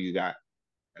character. What do you got?"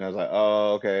 And I was like,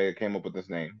 "Oh, okay." I came up with this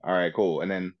name. All right, cool. And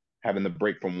then having the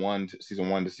break from season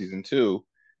one to season two,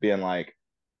 being like,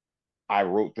 I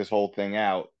wrote this whole thing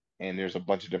out, and there's a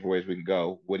bunch of different ways we can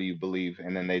go. What do you believe?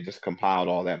 And then they just compiled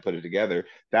all that and put it together.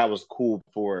 That was cool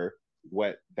for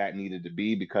what that needed to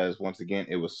be because once again,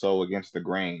 it was so against the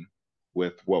grain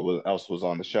with else was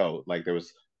on the show. Like there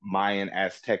was Mayan,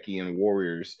 Aztecian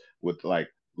warriors with like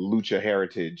lucha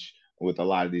heritage with a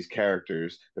lot of these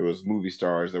characters. There was movie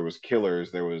stars, there was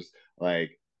killers, there was there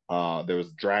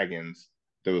was dragons,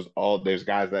 there's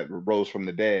guys that rose from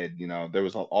the dead, there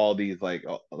was all these like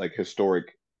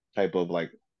historic type of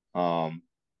um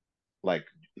like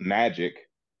magic.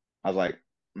 I was like,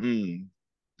 hmm,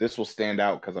 this will stand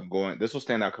out because I'm going this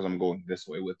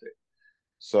way with it.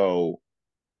 So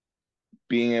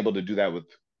being able to do that with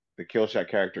the Killshot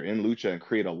character in Lucha and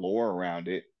create a lore around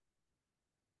it,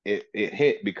 it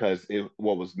hit because it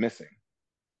what was missing.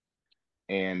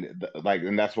 And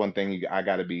that's one thing I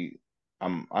got to be.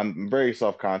 I'm very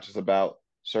self conscious about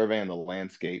surveying the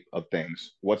landscape of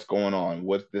things. What's going on?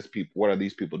 What are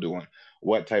these people doing?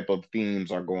 What type of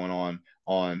themes are going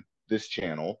on this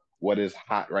channel? What is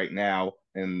hot right now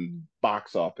in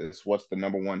box office? What's the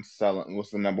number one selling? What's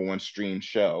the number one stream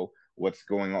show? What's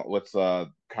going on? What's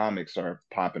comics are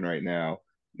popping right now?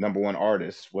 number one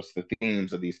artists, what's the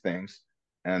themes of these things,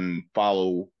 and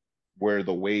follow where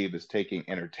the wave is taking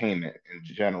entertainment in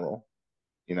general,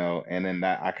 and then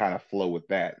that I kind of flow with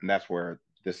that. And that's where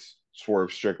this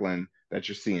Swerve Strickland that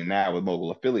you're seeing now with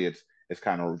Mogul Affiliates is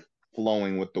kind of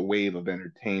flowing with the wave of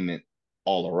entertainment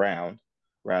all around,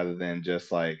 rather than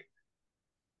just like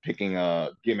picking a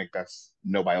gimmick that's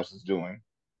nobody else is doing.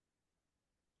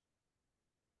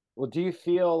 Well, do you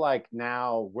feel like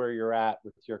now where you're at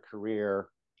with your career,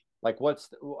 like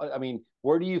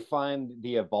where do you find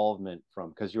the evolvement from?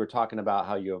 Because you were talking about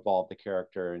how you evolved the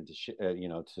character into,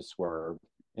 to Swerve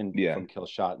and from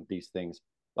Killshot and these things.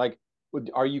 Like,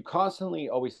 are you constantly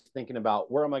always thinking about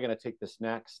where am I going to take this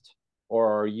next?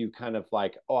 Or are you kind of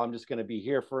like, oh, I'm just going to be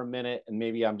here for a minute and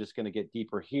maybe I'm just going to get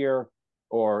deeper here,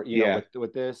 or,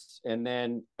 with this. And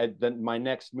then my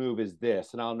next move is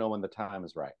this, and I'll know when the time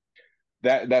is right.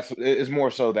 That's it's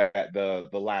more so that the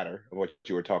latter of what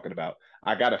you were talking about.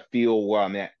 I got to feel where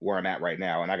I'm at right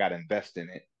now, and I got to invest in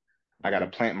it. I got to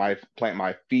plant my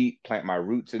feet, plant my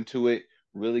roots into it,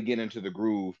 really get into the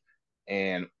groove.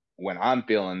 And when I'm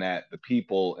feeling that, the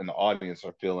people in the audience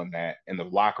are feeling that, and the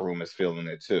locker room is feeling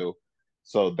it too.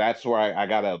 So that's where I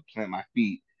got to plant my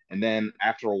feet. And then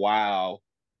after a while,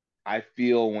 I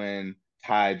feel when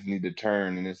tides need to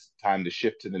turn and it's time to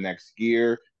shift to the next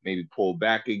gear, maybe pull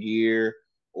back a gear,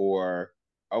 or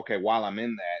okay, while I'm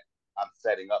in that, I'm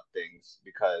setting up things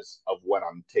because of what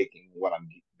I'm taking, what I'm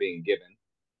being given.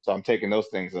 So I'm taking those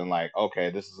things and like, okay,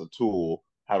 this is a tool.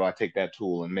 How do I take that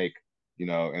tool and make,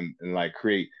 and like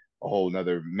create a whole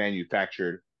nother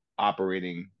manufactured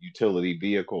operating utility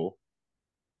vehicle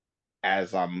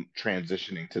as I'm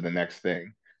transitioning to the next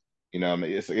thing.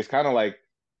 It's kind of like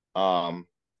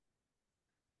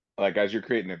as you're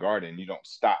creating a garden, you don't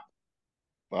stop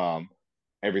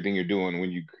everything you're doing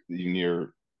when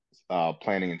you're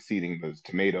planting and seeding those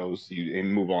tomatoes,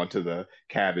 and move on to the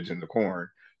cabbage and the corn.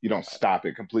 You don't stop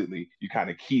it completely. You kind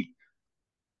of keep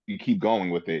going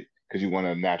with it because you want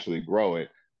to naturally grow it.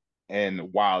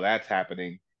 And while that's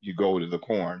happening, you go to the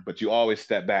corn, but you always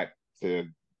step back to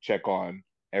check on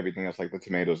everything else, like the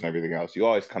tomatoes and everything else. You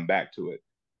always come back to it,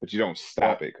 but you don't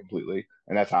stop it completely.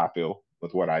 And that's how I feel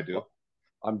with what I do.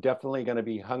 I'm definitely going to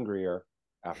be hungrier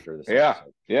after this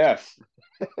episode. Yes.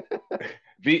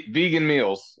 Vegan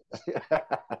meals.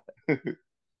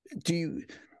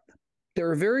 There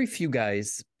are very few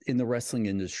guys in the wrestling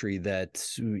industry that,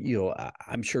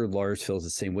 I'm sure Lars feels the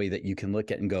same way, that you can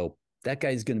look at and go, that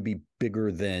guy's going to be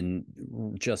bigger than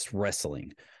just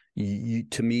wrestling.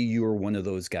 To me, you are one of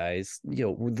those guys,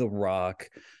 The Rock,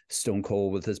 Stone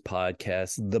Cold with his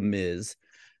podcast, The Miz.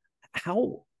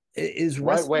 How is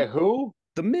wrestling? Wait, who?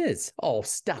 The Miz. Oh,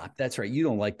 stop. That's right. You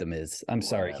don't like The Miz. I'm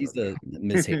sorry. He's the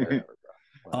Miz hater.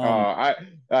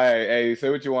 Hey, say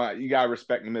what you want. You gotta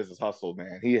respect the Miz's hustle,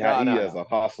 man. He has a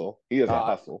hustle. He has a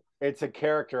hustle. It's a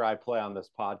character I play on this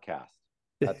podcast.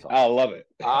 That's all. I love it.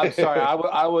 I'm sorry.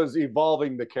 I was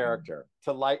evolving the character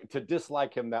to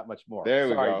dislike him that much more. There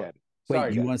we go. Daddy.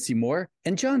 Wait, you want to see more?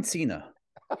 And John Cena.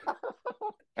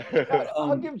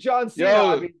 I'll give John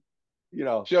Cena.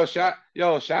 Shout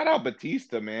out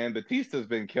Batista, man. Batista's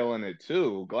been killing it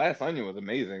too. Glass Onion was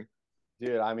amazing.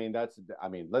 Dude,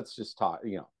 let's just talk,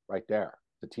 right there.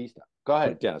 Batista. Go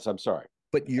ahead, Dennis. I'm sorry.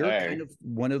 But you're kind of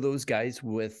one of those guys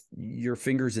with your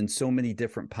fingers in so many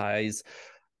different pies.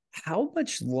 How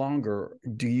much longer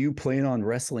do you plan on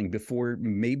wrestling before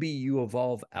maybe you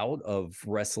evolve out of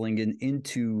wrestling and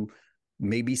into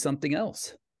maybe something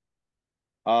else?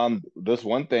 This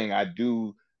one thing I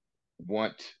do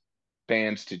want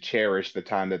fans to cherish the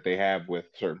time that they have with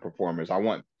certain performers. I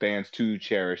want fans to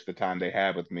cherish the time they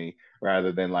have with me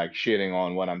rather than like shitting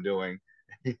on what I'm doing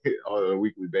on a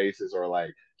weekly basis or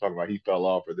like talking about he fell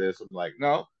off or this. I'm like,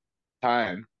 no,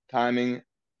 timing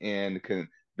and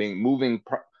moving.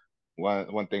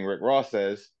 One thing Rick Ross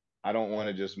says, I don't want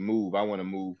to just move. I want to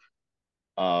move.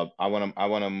 I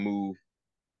want to move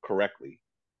correctly.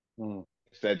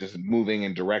 Instead of just moving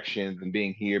in directions and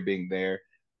being here, being there.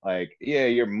 Like, yeah,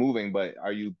 you're moving, but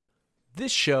are you?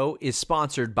 This show is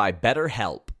sponsored by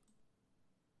BetterHelp.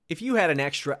 If you had an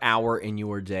extra hour in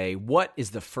your day, what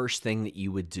is the first thing that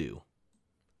you would do?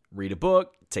 Read a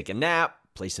book, take a nap,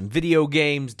 play some video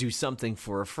games, do something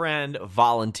for a friend,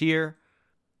 volunteer.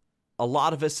 A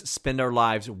lot of us spend our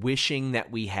lives wishing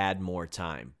that we had more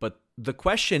time. But the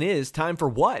question is, time for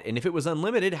what? And if it was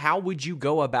unlimited, how would you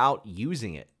go about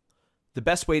using it? The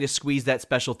best way to squeeze that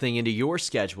special thing into your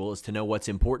schedule is to know what's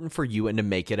important for you and to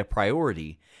make it a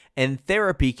priority. And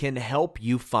therapy can help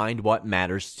you find what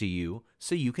matters to you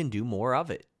so you can do more of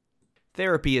it.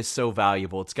 Therapy is so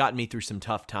valuable. It's gotten me through some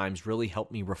tough times, really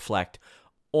helped me reflect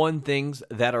on things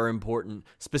that are important,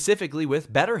 specifically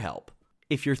with BetterHelp.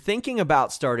 If you're thinking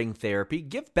about starting therapy,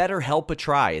 give BetterHelp a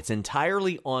try. It's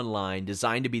entirely online,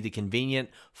 designed to be the convenient,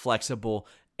 flexible,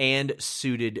 and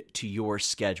suited to your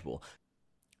schedule.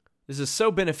 This is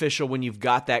so beneficial when you've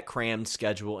got that crammed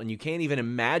schedule and you can't even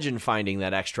imagine finding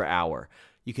that extra hour.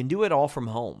 You can do it all from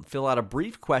home. Fill out a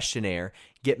brief questionnaire,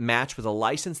 get matched with a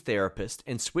licensed therapist,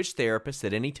 and switch therapists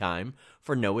at any time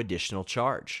for no additional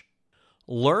charge.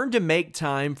 Learn to make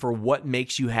time for what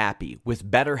makes you happy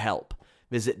with BetterHelp.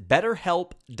 Visit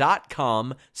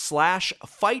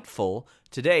betterhelp.com/Fightful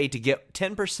today to get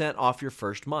 10% off your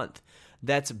first month.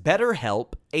 That's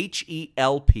BetterHelp,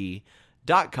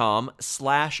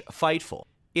 HELP.com/Fightful.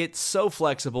 It's so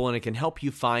flexible and it can help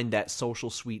you find that social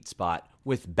sweet spot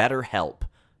with BetterHelp.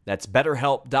 That's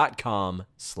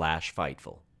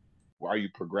betterhelp.com/Fightful. Are you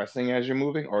progressing as you're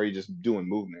moving, or are you just doing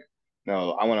movement?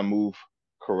 No, I want to move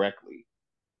correctly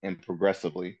and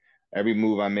progressively. Every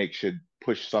move I make should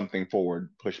push something forward,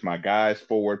 push my guys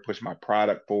forward, push my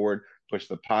product forward, push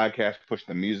the podcast, push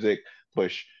the music,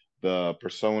 push the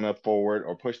persona forward,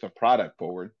 or push the product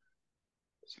forward.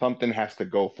 Something has to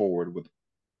go forward with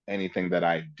anything that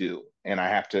I do. And I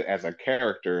have to, as a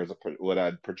character, what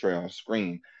I portray on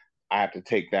screen, I have to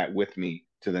take that with me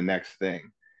to the next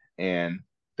thing. And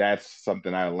that's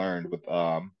something I learned with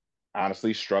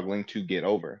honestly struggling to get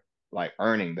over, like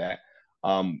earning that.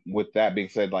 With that being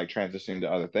said, like transitioning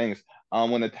to other things,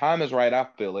 when the time is right,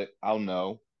 I'll feel it. I'll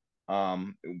know.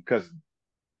 Because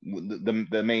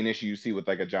the main issue you see with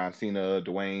like a John Cena,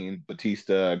 Dwayne,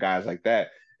 Batista, guys like that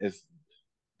is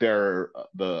the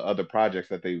other projects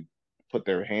that they put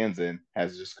their hands in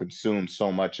has just consumed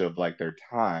so much of like their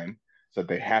time, so that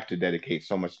they have to dedicate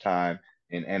so much time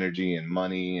and energy and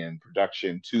money and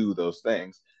production to those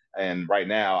things. And right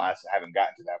now, I haven't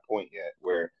gotten to that point yet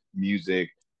where music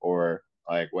or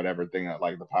like whatever thing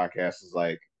like the podcast is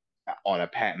like on a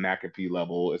Pat McAfee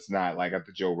level. It's not like at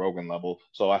the Joe Rogan level.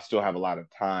 So I still have a lot of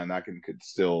time. I could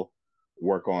still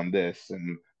work on this,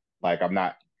 and like I'm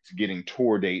not getting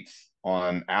tour dates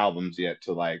on albums yet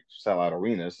to like sell out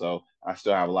arenas. So I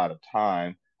still have a lot of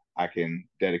time I can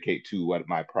dedicate to what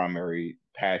my primary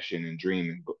passion and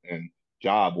dream and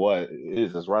job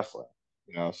is wrestling.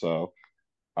 So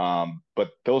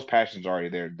but those passions are already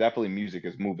there. Definitely music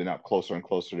is moving up closer and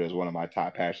closer as one of my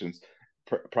top passions,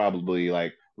 probably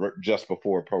like just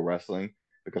before pro wrestling,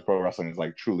 because pro wrestling is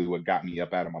like truly what got me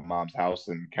up out of my mom's house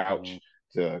and couch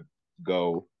to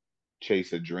go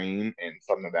chase a dream and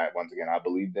something that once again I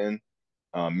believed in.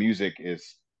 Music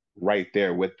is right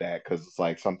there with that, because it's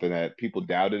like something that people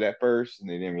doubted at first and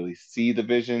they didn't really see the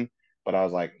vision. But I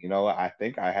was like, I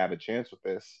think I have a chance with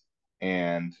this,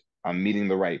 and I'm meeting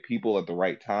the right people at the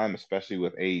right time, especially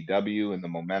with AEW and the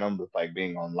momentum with like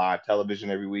being on live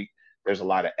television every week. There's a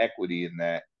lot of equity in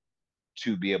that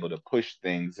to be able to push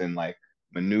things and like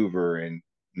maneuver and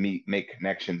make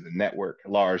connections and network.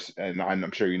 Lars, and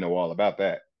I'm sure you know all about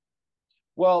that.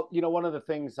 Well, one of the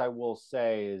things I will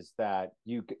say is that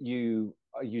you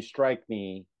strike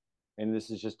me, and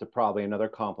this is just probably another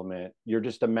compliment. You're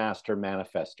just a master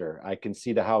manifester. I can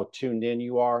see how tuned in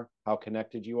you are, how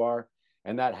connected you are,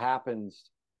 and that happens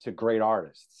to great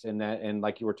artists. And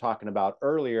like you were talking about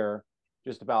earlier,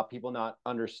 just about people not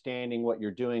understanding what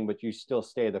you're doing, but you still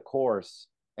stay the course.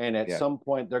 And at some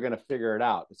point, they're going to figure it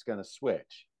out. It's going to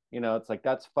switch. It's like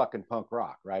that's fucking punk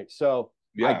rock, right? So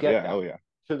I get that. Oh yeah.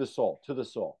 To the soul.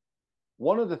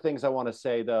 One of the things I want to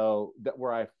say, though, that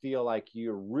where I feel like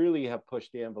you really have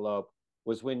pushed the envelope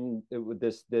was when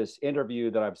this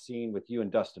interview that I've seen with you and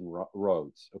Dustin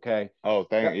Rhodes. Okay. Oh,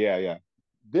 yeah.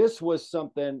 This was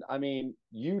something. I mean,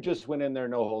 you just went in there,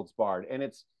 no holds barred, and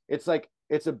it's like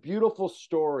it's a beautiful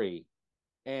story,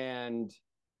 and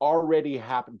already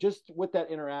happened just with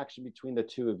that interaction between the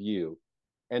two of you,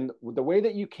 and the way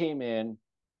that you came in,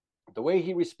 the way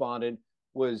he responded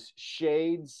was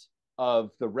shades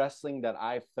of the wrestling that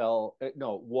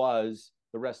was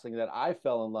the wrestling that I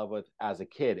fell in love with as a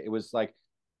kid. It was like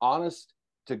honest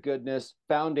to goodness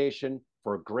foundation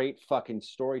for great fucking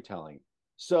storytelling.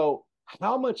 So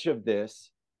how much of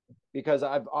this, because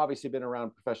I've obviously been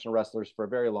around professional wrestlers for a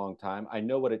very long time, I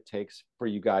know what it takes for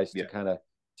you guys to kind of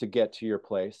to get to your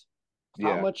place.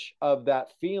 How much of that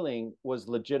feeling was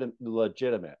legitimate?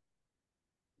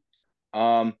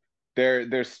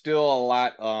 There's still a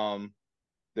lot.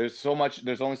 There's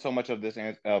only so much of this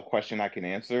question I can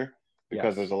answer,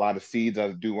 because there's a lot of seeds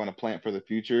I do want to plant for the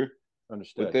future.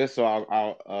 Understood. With this, so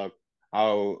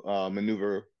I'll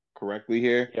maneuver correctly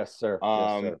here. Yes, sir.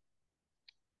 Yes, sir.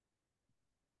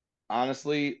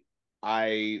 Honestly,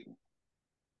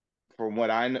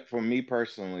 for me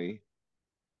personally,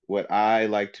 what I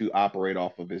like to operate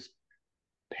off of is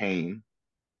pain.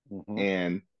 Mm-hmm.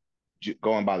 And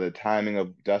going by the timing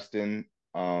of Dustin,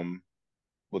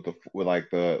 with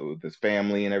his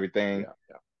family and everything,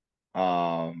 Yeah,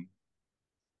 yeah. um,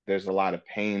 there's a lot of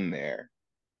pain there.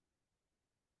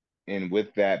 And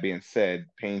with that being said,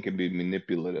 pain can be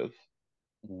manipulative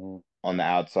Mm-hmm. on the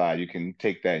outside. You can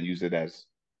take that and use it as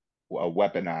a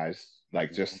weaponized,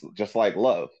 like Mm-hmm. just like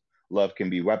love. Love can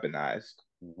be weaponized.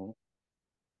 Mm-hmm.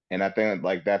 And I think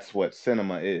like that's what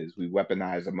cinema is. We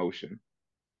weaponize emotion.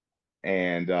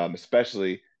 And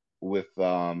especially with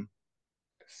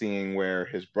seeing where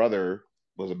his brother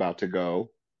was about to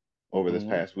go over this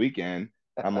Mm-hmm. past weekend,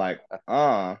 I'm like,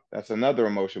 that's another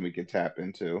emotion we can tap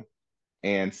into.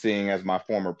 And seeing as my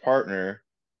former partner,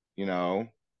 you know,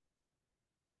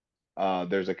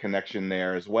 there's a connection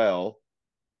there as well.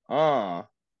 Uh,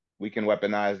 we can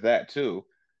weaponize that too.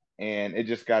 And it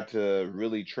just got to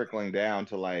really trickling down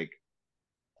to like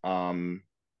um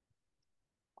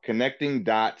connecting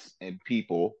dots and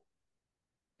people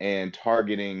and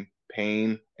targeting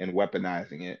pain and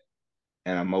weaponizing it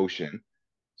and emotion.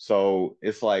 So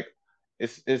it's like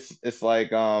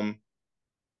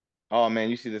oh man,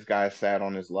 you see this guy sad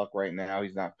on his luck right now.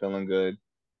 He's not feeling good,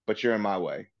 but you're in my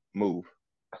way. Move.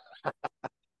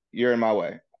 You're in my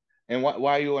way. And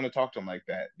why you want to talk to him like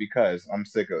that? Because I'm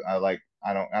sick of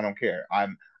I don't care.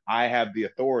 I have the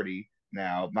authority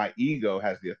now. My ego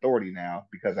has the authority now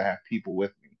because I have people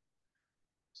with me.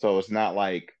 So it's not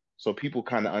like so people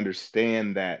kind of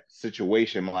understand that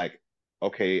situation like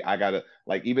okay, I got to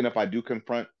like even if I do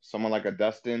confront someone like a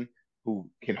Dustin who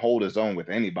can hold his own with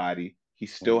anybody, he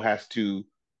still Mm-hmm. has to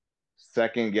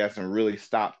second guess and really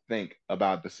stop think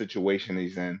about the situation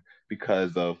he's in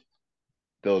because of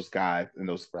those guys and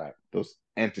Right. those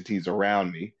entities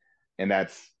around me, and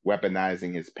that's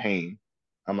weaponizing his pain.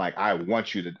 I'm like, I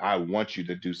want you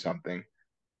to do something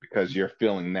because you're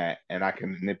feeling that, and I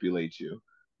can manipulate you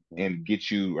Mm-hmm. and get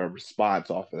you a response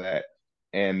off of that.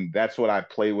 And that's what I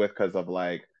play with because of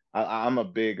like I'm a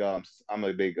big a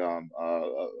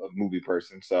movie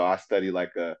person, so I study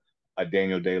like a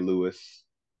Daniel Day Lewis,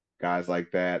 guys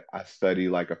like that. I study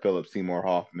like a Philip Seymour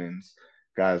Hoffman's,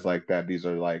 guys like that. These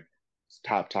are like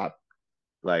top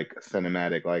like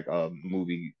cinematic like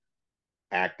movie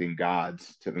acting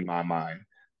gods to my mind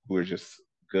who are just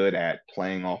good at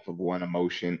playing off of one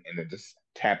emotion and then just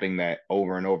tapping that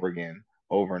over and over again,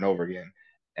 over and over again.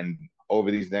 And over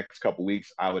these next couple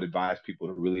weeks, I would advise people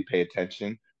to really pay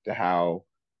attention to how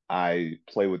I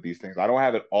play with these things. I don't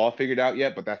have it all figured out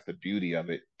yet, but that's the beauty of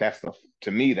it. That's the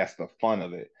to me, that's the fun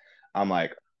of it. I'm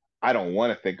like, I don't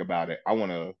want to think about it. I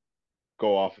want to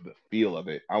go off of the feel of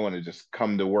it. I want to just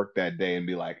come to work that day and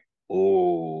be like,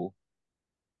 oh,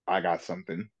 I got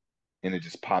something. And it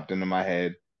just popped into my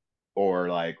head. Or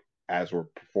like as we're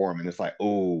performing, it's like,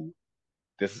 oh,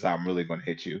 this is how I'm really going to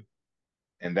hit you.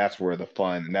 And that's where the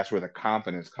fun and that's where the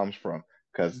confidence comes from.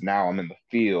 Because now I'm in the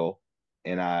feel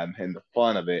and I'm in the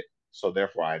fun of it. So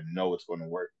therefore, I know it's going to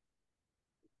work.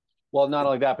 Well, not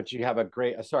only that, but you have a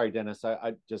great. Sorry, Dennis.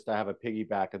 I have a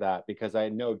piggyback of that because I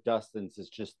know Dustin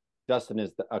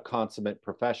is a consummate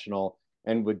professional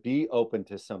and would be open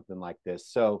to something like this.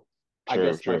 So, I True,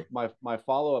 guess true. my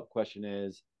follow up question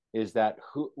is that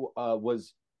who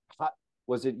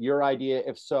was it your idea?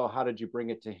 If so, how did you bring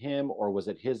it to him, or was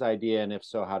it his idea? And if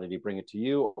so, how did he bring it to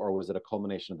you, or was it a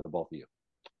culmination of the both of you?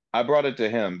 I brought it to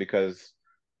him because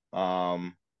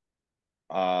um,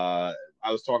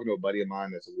 I was talking to a buddy of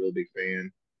mine that's a real big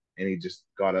fan, and he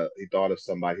thought of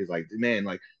somebody. He's like, man,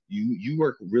 like you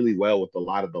work really well with a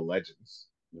lot of the legends.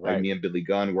 Like Right, me and Billy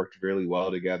Gunn worked really well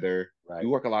together. right. You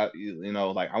work a lot, you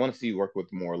know, like I want to see you work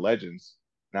with more legends.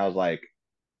 And I was like,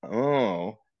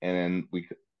 oh, and then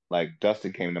like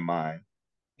Dustin came to mind,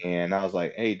 and I was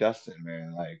like, hey, Dustin,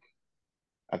 man, like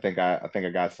I think I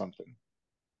got something.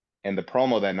 And the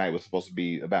promo that night was supposed to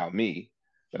be about me,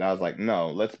 but I was like,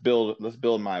 no, let's build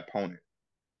my opponent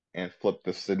and flip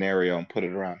the scenario and put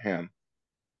it around him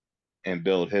and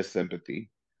build his sympathy.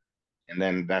 And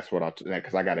then that's what I'll do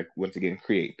because I got to once again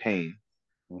create pain.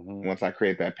 Mm-hmm. Once I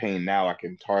create that pain, now I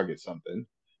can target something,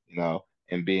 you know.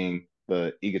 And being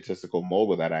the egotistical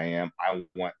mogul that I am, I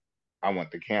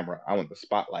want the camera, I want the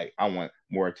spotlight, I want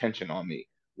more attention on me.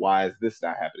 Why is this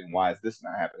not happening? Why is this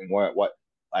not happening? What?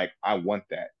 Like I want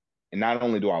that, and not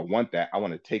only do I want that, I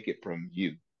want to take it from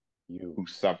you, You.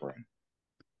 who's suffering.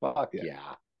 Fuck Yeah.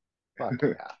 yeah. Fuck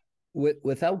yeah.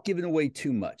 Without giving away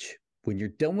too much, when you're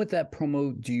done with that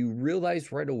promo, do you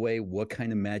realize right away what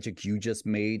kind of magic you just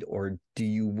made, or do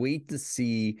you wait to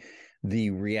see the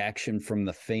reaction from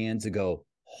the fans to go,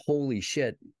 holy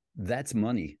shit, that's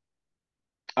money?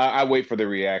 I wait for the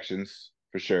reactions.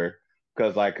 for sure.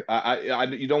 Because like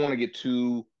you don't want to get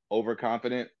too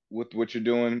overconfident with what you're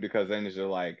doing because then it's just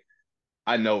like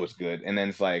I know it's good, and then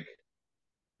it's like,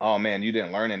 oh man, you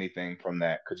didn't learn anything from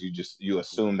that because you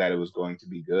assumed that it was going to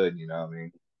be good. You know what I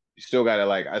mean? You still got to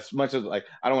like as much as like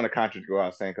I don't want to contradict what I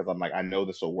was saying because I'm like I know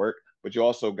this will work, but you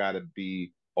also got to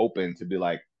be open to be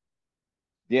like,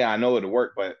 yeah, I know it'll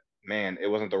work, but man, it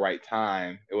wasn't the right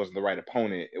time. It wasn't the right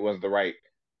opponent. It wasn't the right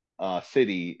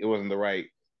city. It wasn't the right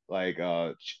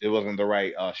it wasn't the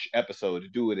right episode to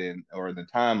do it in or the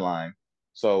timeline.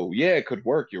 So yeah, it could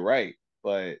work. You're right,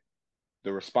 but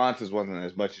the responses wasn't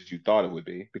as much as you thought it would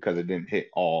be because it didn't hit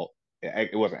all.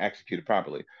 It wasn't executed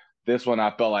properly. This one,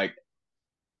 I felt like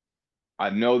I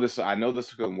know this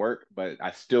could work, but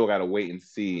I still got to wait and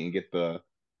see and get the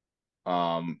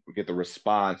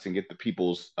response and get the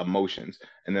people's emotions.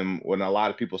 And then when a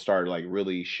lot of people started like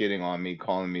really shitting on me,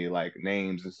 calling me like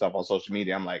names and stuff on social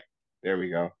media, I'm like, there we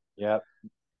go. Yep.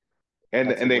 And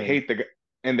That's a and they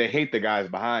win. hate the guys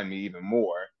behind me even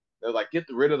more. They're like, get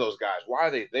rid of those guys. Why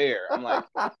are they there? I'm like,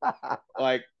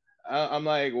 like I'm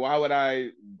like, why would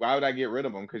I get rid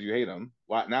of them because you hate them?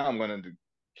 Why now I'm gonna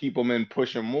keep them and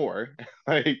push them more.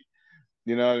 Like,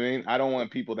 you know what I mean? I don't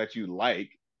want people that you like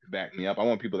to back me up. I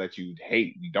want people that you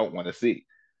hate, you don't want to see.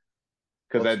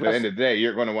 Because Well, at the end of the day,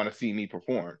 you're going to want to see me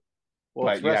perform. it's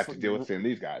But you have to deal with seeing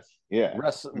these guys. Yeah.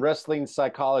 wrestling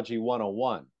psychology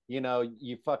 101. You know,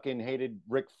 you fucking hated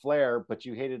Ric Flair, but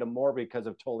you hated him more because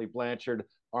of Tully Blanchard,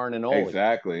 Arn and Ole.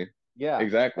 Exactly. Yeah.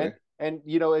 Exactly. And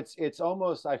you know, it's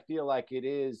almost, I feel like it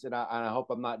is, and I hope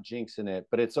I'm not jinxing it,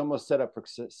 but it's almost set up for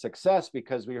success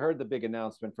because we heard the big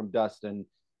announcement from Dustin.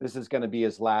 This is going to be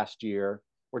his last year.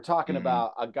 We're talking Mhm.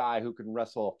 about a guy who can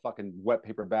wrestle a fucking wet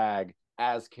paper bag,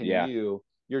 as can Yeah. you.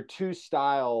 Your two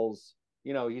styles,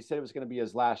 you know, he said it was going to be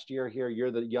his last year here. You're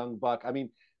the young buck. I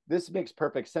mean, this makes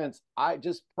perfect sense. I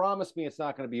just promise me it's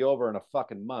not going to be over in a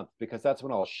fucking month because that's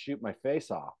when I'll shoot my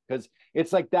face off because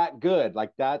it's like that good.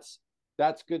 Like that's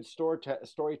good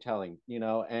storytelling, you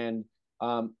know. And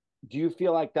do you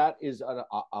feel like that is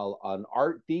an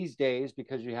art these days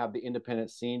because you have the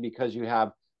independent scene, because you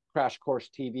have Crash Course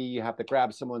TV, you have to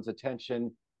grab someone's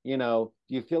attention, you know?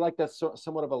 Do you feel like that's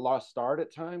somewhat of a lost art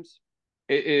at times?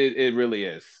 It really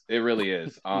is. It really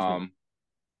is. Excuse me.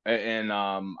 And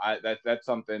I that's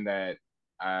something that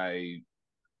I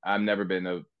I've never been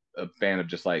a fan of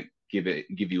just like give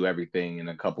you everything in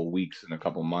a couple weeks and a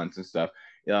couple months and stuff.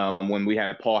 When we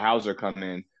had Paul Hauser come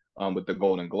in with the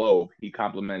Golden Globe, he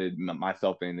complimented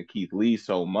myself and Keith Lee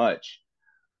so much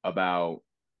about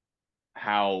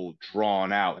how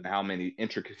drawn out and how many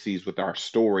intricacies with our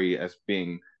story as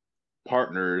being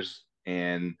partners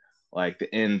and like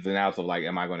the ins and outs of like,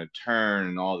 am I going to turn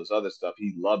and all this other stuff.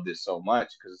 He loved it so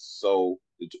much because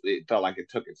it felt like it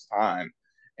took its time.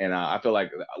 And I feel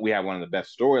like we have one of the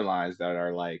best storylines that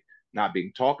are like not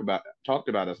being talked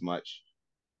about as much,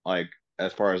 like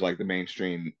as far as like the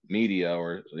mainstream media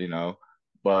or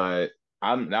but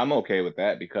I'm okay with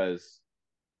that because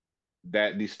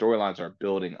that these storylines are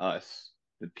building us,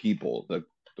 the people, the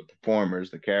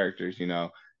performers, the characters,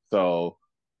 So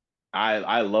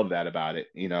I love that about it,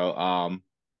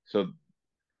 So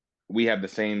we have the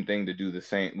same thing to do the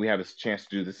same. We have a chance to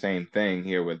do the same thing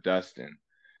here with Dustin,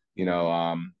 you know,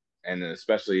 Mm-hmm. and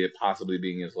especially it possibly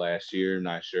being his last year.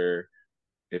 Not sure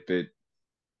if it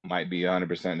might be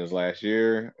 100% his last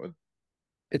year.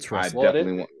 It's I wrestling. Well,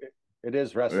 definitely want, it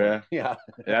is wrestling. yeah, Yeah.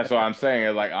 that's what I'm saying.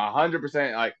 It's like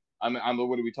 100%. Like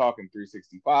what are we talking?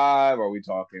 365? Are we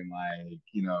talking like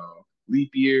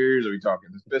leap years? Are we talking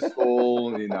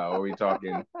fiscal? Are we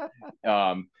talking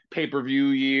pay-per-view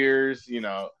years?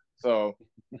 So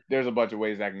there's a bunch of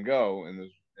ways that can go in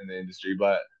the industry.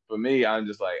 But for me, I'm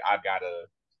just like I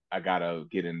gotta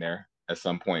get in there at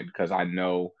some point because I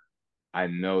know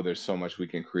there's so much we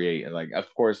can create. And like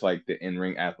of course like the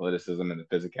in-ring athleticism and the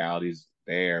physicality is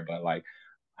there, but like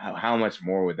how much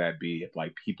more would that be if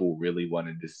like people really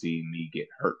wanted to see me get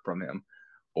hurt from him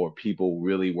or people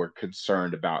really were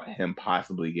concerned about him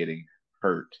possibly getting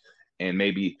hurt and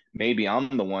maybe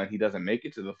I'm the one he doesn't make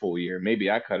it to the full year.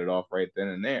 Maybe I cut it off right then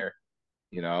and there,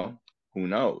 you know, who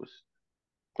knows?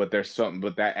 But there's something,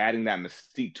 but that adding that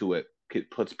mystique to it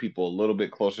puts people a little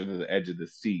bit closer to the edge of the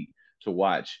seat to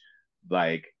watch,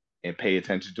 like, and pay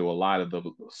attention to a lot of the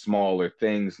smaller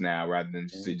things now rather than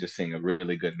just seeing a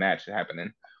really good match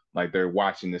happening. Like they're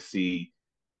watching to see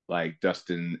like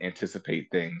Dustin anticipate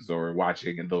things or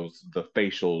watching the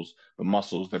facials, the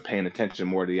muscles, they're paying attention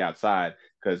more to the outside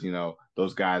because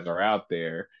those guys are out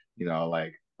there,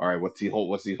 like all right, what's he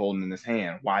holding in his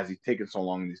hand? Why is he taking so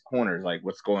long in these corners? Like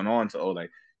what's going on? So like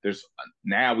there's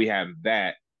now we have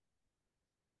that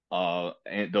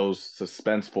and those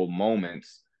suspenseful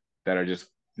moments that are just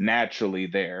naturally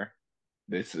there.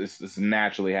 This is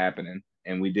naturally happening,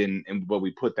 and we didn't, but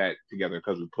we put that together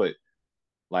because we put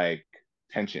like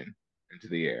tension into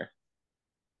the air.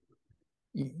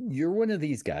 You're one of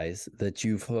these guys that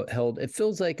you've held, it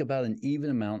feels like about an even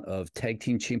amount of tag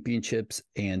team championships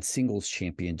and singles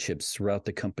championships throughout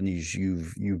the companies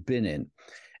you've been in.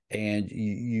 And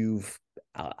you've,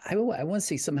 I want to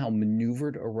say, somehow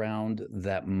maneuvered around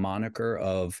that moniker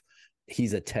of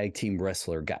he's a tag team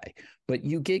wrestler guy. But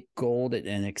you get gold at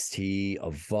NXT,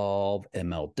 Evolve,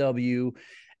 MLW.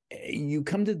 You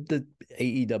come to the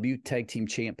AEW tag team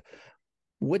champ.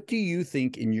 What do you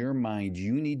think in your mind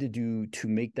you need to do to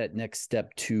make that next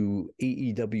step to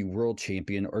AEW World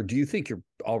Champion? Or do you think you're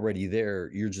already there?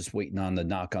 You're just waiting on the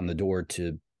knock on the door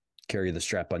to carry the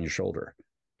strap on your shoulder?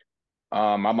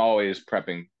 I'm always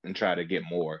prepping and try to get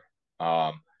more.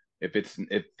 If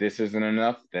this isn't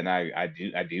enough, then I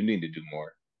do need to do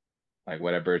more. Like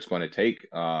whatever it's going to take.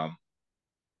 Then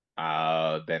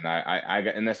I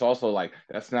got, and that's also like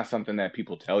that's not something that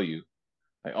people tell you.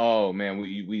 Like, oh man,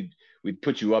 we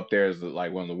put you up there as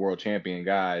like one of the world champion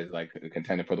guys, like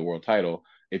contending for the world title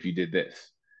if you did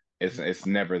this. It's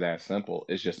never that simple.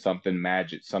 It's just something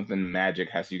magic. Something magic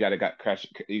has you got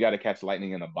to catch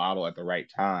lightning in a bottle at the right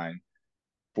time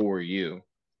for you.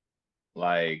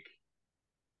 Like,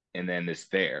 and then it's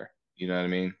there. You know what I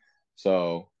mean?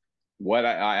 So what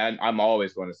I'm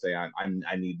always going to say I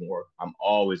need more. I'm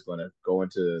always going to go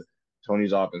into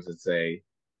Tony's office and say,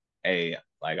 hey,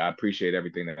 like I appreciate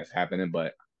everything that's happening,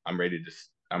 but I'm ready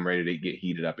to get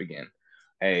heated up again.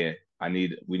 Hey,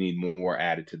 we need more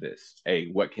added to this. Hey,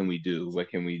 what can we do? What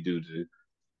can we do to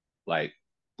like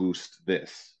boost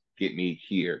this? Get me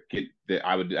here.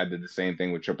 I did the same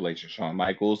thing with Triple H and Shawn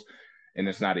Michaels, and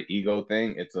it's not an ego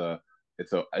thing. It's a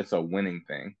winning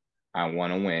thing. I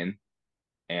want to win,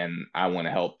 and I want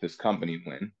to help this company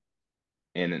win.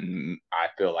 And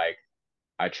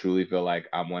I truly feel like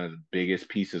I'm one of the biggest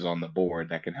pieces on the board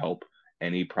that can help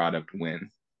any product win.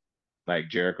 Like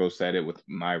Jericho said it with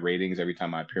my ratings. Every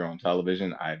time I appear on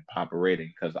television, I pop a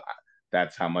rating because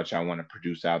that's how much I want to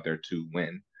produce out there to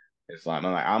win. It's like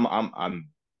I'm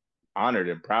honored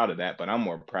and proud of that, but I'm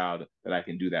more proud that I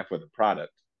can do that for the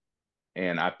product.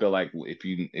 And I feel like if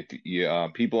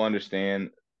people understand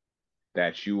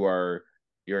that your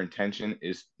intention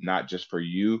is not just for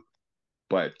you,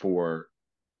 but for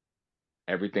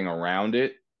everything around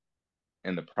it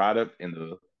and the product and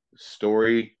the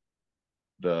story,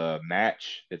 the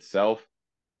match itself,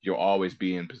 you'll always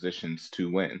be in positions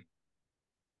to win.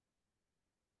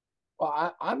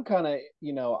 Well, I'm kind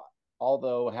of,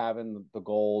 although having the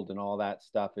gold and all that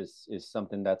stuff is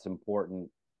something that's important,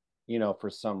 for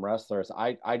some wrestlers,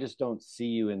 I just don't see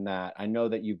you in that. I know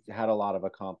that you've had a lot of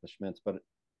accomplishments, but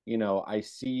I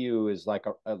see you as like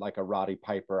a Roddy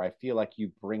Piper. I feel like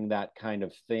you bring that kind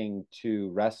of thing to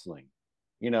wrestling.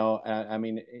 I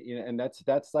mean, and that's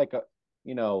like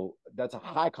that's a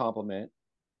high compliment,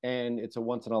 and it's a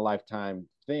once in a lifetime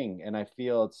thing. And I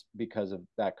feel it's because of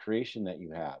that creation that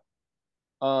you have.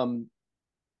 Um,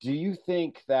 do you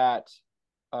think that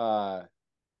uh,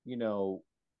 you know,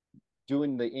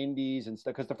 doing the indies and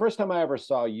stuff? Because the first time I ever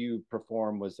saw you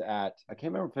perform was at, I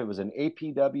can't remember if it was an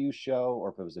APW show or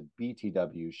if it was a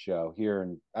BTW show here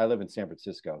I live in San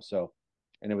Francisco. So,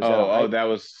 and it was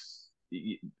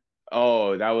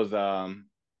Oh, that was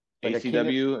like a king of,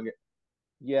 ACW.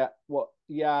 yeah, well,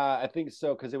 yeah, I think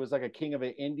so, because it was like a King of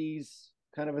the Indies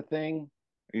kind of a thing.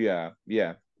 Yeah,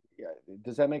 yeah. Yeah,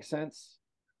 does that make sense?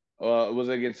 It was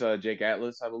against Jake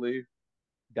Atlas, I believe.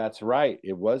 That's right.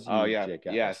 It was Oh you, yeah, Jake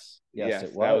Ellis. yes, Yes, it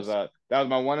yes. was. That was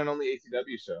my one and only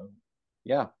ACW show.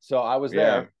 Yeah. So I was Yeah.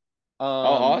 there. Oh,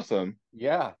 awesome.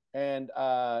 Yeah. And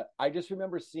I just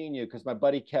remember seeing you because my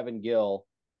buddy Kevin Gill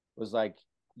was like,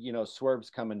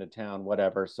 Swerve's coming to town,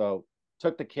 whatever. So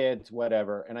took the kids,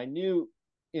 whatever. And I knew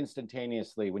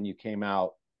instantaneously when you came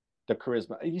out, the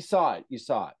charisma. You saw it. You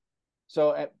saw it.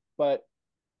 So, but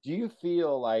do you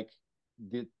feel like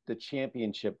the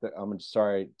championship that I'm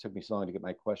sorry it took me so long to get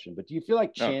my question, but do you feel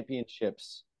like No,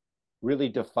 championships really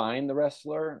define the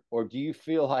wrestler, or do you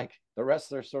feel like the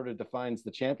wrestler sort of defines the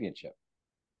championship?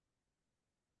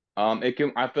 it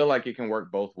can. I feel like it can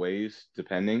work both ways,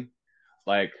 depending.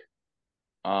 Like,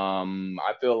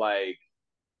 I feel like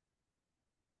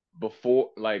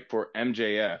before, like for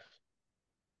MJF,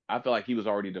 I feel like he was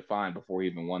already defined before he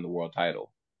even won the world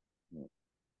title.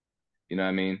 You know what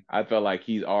I mean? I felt like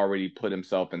he's already put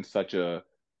himself in such a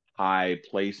high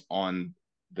place on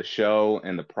the show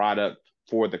and the product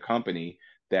for the company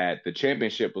that the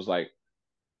championship was like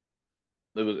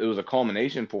it was a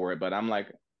culmination for it. But I'm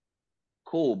like,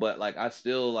 cool, but like I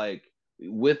still like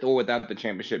with or without the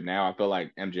championship now, I feel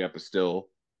like MJF is still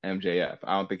MJF.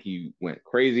 I don't think he went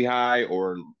crazy high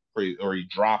or he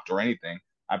dropped or anything.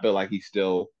 I feel like he's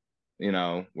still,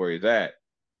 where he's at.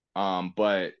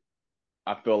 But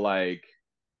I feel like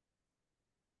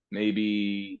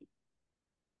maybe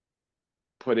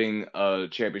putting a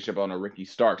championship on a Ricky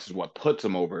Starks is what puts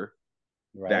him over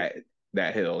Right.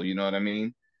 that hill. You know what I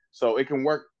mean? So it can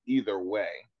work either way.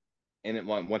 And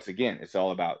once again, it's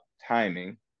all about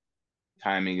timing.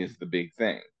 Timing is the big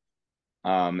thing.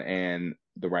 And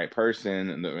the right person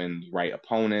and the right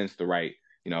opponents, the right,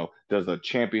 does a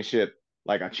championship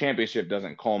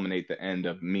doesn't culminate the end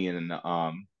of me and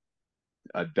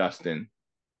a Dustin.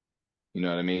 You know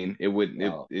what I mean? It would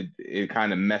Well, it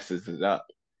kind of messes it up.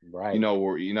 right. You know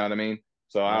what I mean?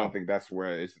 So I Yeah. don't think that's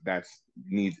where that's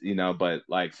needs, but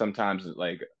like sometimes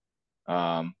like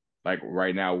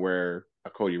right now where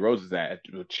Cody Rhodes is at,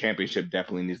 the championship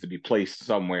definitely needs to be placed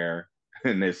somewhere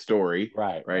in this story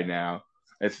right now.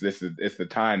 It's the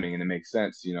timing and it makes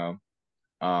sense.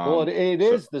 Well, it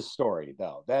So is the story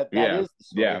though. That yeah, is the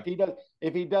story. yeah,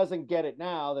 If he doesn't get it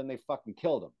now, then they fucking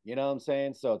killed him. You know what I'm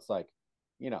saying? So it's like,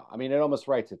 I mean, it almost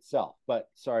writes itself. But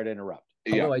sorry to interrupt.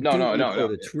 yeah. Although I No, do no, want to no, no.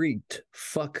 quote a tweet,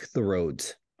 fuck the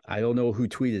roads. I don't know who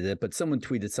tweeted it, but someone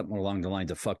tweeted something along the lines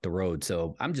of fuck the road.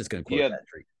 So I'm just going to quote Yeah, that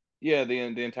tweet. yeah.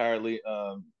 The entire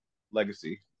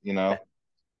legacy.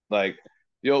 Like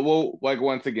we'll like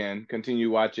once again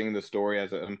continue watching the story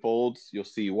as it unfolds. You'll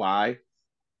see why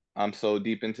I'm so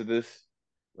deep into this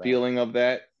Right. feeling of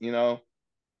that.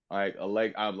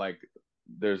 I'm like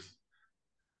there's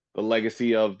the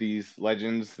legacy of these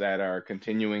legends that are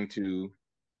continuing to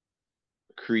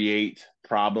create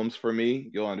problems for me.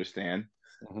 You'll understand.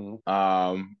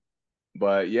 Mhm.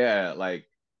 But yeah, like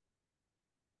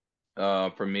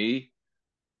for me,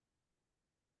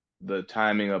 the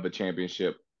timing of a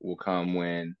championship will come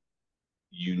when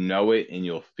you know it and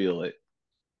you'll feel it.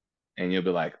 And you'll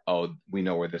be like, oh, we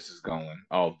know where this is going.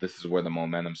 Oh, this is where the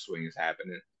momentum swing is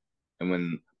happening.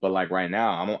 But like right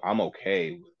now, I'm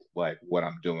okay with like what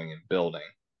I'm doing and building.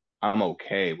 I'm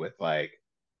okay with like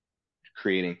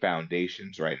creating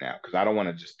foundations right now because I don't want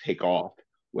to just take off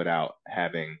without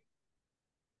having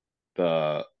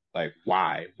the like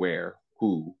why, where,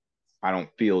 who. I don't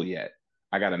feel yet.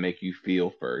 I got to make you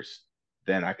feel first,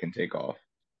 then I can take off.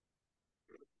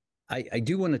 I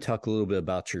do want to talk a little bit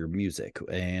about your music.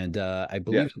 And I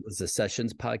believe Yes. it was the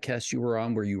Sessions podcast you were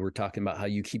on where you were talking about how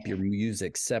you keep your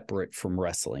music separate from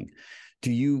wrestling.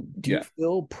 Do you Yeah.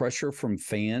 feel pressure from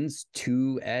fans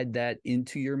to add that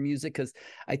into your music? Because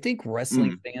I think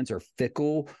wrestling fans are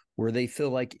fickle, where they feel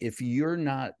like if you're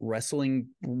not wrestling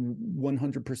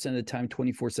 100% of the time,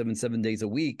 24/7, 7 days a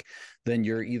week, then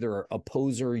you're either a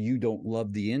poser or you don't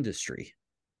love the industry.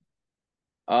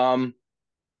 Um.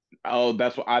 Oh,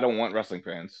 that's what I don't want wrestling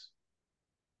fans.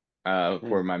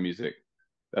 For my music.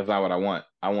 That's not what I want.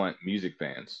 I want music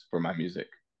fans for my music.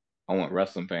 I want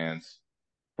wrestling fans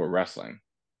for wrestling.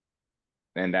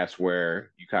 And that's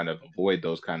where you kind of avoid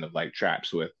those kind of like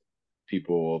traps with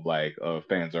people of like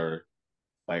fans are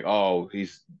like, oh,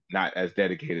 he's not as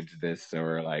dedicated to this,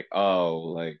 or like, oh,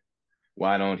 like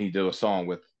why don't he do a song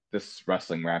with this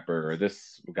wrestling rapper or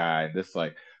this guy? This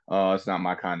like, oh, it's not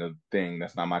my kind of thing.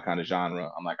 That's not my kind of genre.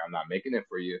 I'm like, I'm not making it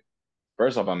for you.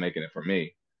 First off, I'm making it for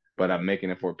me, but I'm making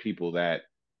it for people that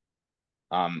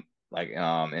I'm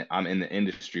in the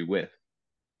industry with,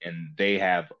 and they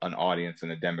have an audience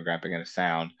and a demographic and a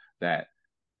sound that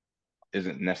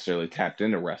isn't necessarily tapped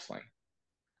into wrestling.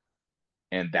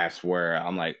 And that's where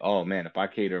I'm like, oh man, if I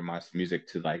cater my music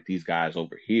to like these guys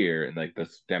over here and like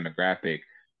this demographic,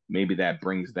 maybe that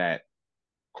brings that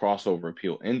crossover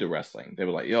appeal into wrestling. They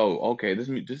were like, yo, okay, this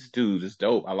dude is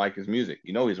dope. I like his music.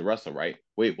 He's a wrestler, right?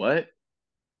 Wait, what?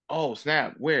 Oh,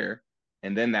 snap, where?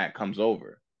 And then that comes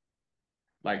over.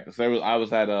 Like so I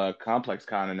was at a Complex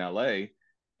Con in LA,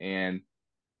 and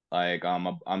like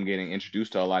I'm getting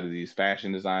introduced to a lot of these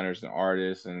fashion designers and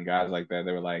artists and guys like that.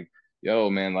 They were like,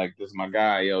 "Yo, man, like this is my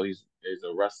guy. Yo, he's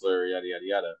a wrestler, yada yada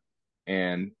yada."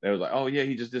 And they was like, "Oh yeah,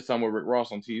 he just did something with Rick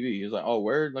Ross on TV." He's like, "Oh,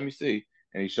 where? Let me see."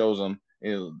 And he shows them,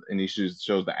 and he shows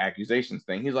the accusations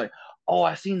thing. He's like, "Oh,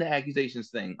 I seen the accusations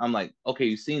thing." I'm like, "Okay,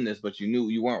 you seen this, but you knew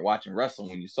you weren't watching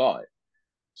wrestling when you saw it."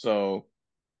 So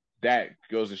that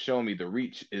goes to show me the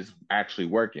reach is actually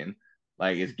working.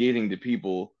 Like it's getting to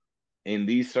people in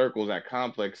these circles at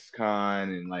Complex Con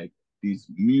and like these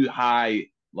high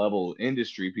level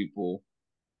industry people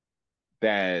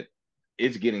that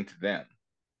it's getting to them.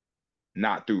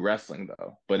 Not through wrestling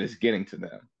though, but it's getting to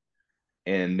them.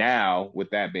 And now,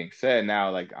 with that being said, now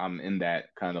like I'm in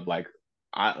that kind of like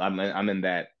I'm in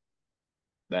that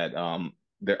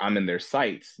I'm in their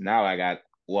sights. Now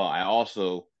I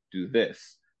also do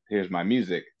this. Here's my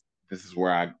music. This is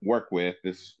where I work with.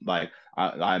 This is like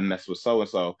I mess with so and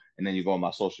so, and then you go on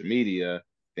my social media,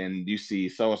 then you see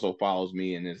so and so follows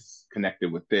me and is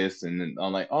connected with this, and then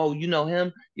I'm like, oh, you know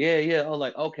him? Yeah, yeah. Oh,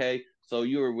 like okay, so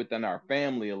you were within our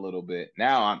family a little bit.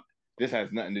 Now I'm. This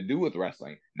has nothing to do with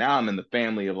wrestling. Now I'm in the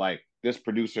family of like this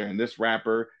producer and this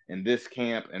rapper and this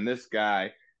camp and this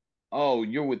guy. Oh,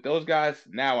 you're with those guys?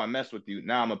 Now I mess with you.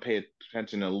 Now I'm gonna pay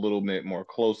attention a little bit more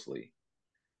closely.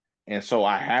 And so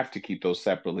I have to keep those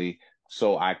separately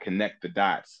so I connect the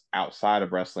dots outside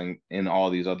of wrestling in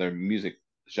all these other music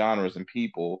genres and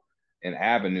people and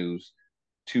avenues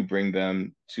to bring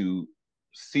them to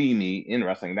see me in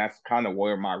wrestling. That's kind of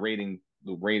where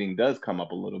the rating does come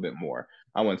up a little bit more.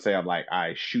 I wouldn't say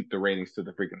I shoot the ratings to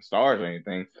the freaking stars or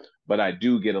anything, but I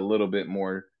do get a little bit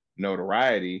more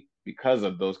notoriety because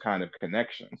of those kind of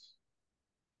connections.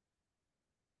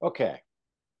 Okay,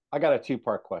 I got a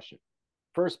two-part question.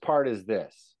 First part is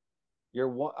this.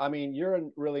 I mean, you're a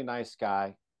really nice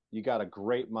guy. You got a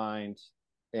great mind,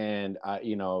 and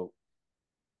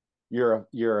you're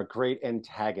a great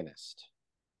antagonist.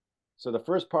 So the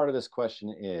first part of this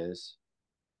question is,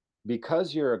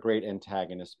 because you're a great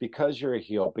antagonist, because you're a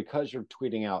heel, because you're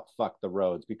tweeting out fuck the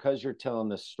roads, because you're telling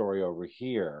this story over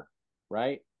here,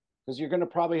 right? Because you're going to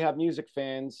probably have music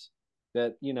fans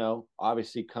that,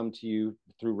 obviously come to you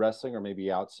through wrestling or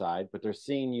maybe outside, but they're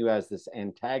seeing you as this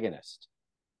antagonist.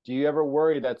 Do you ever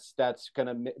worry that's going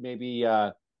to maybe,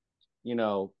 you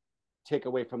know, take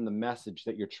away from the message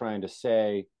that you're trying to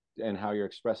say and how you're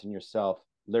expressing yourself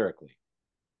lyrically?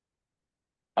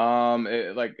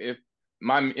 Like if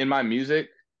my music,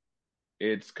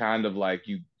 it's kind of like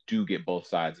you do get both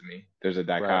sides of me. There's a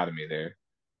Right. dichotomy there.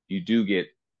 You do get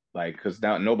like because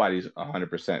now nobody's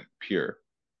 100% pure.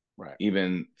 Right.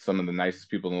 Even some of the nicest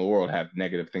people in the world have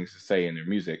negative things to say in their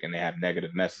music, and they have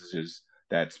negative messages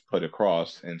that's put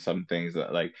across. And some things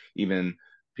that like even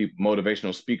people,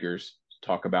 motivational speakers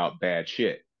talk about bad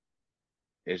shit.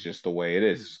 It's just the way it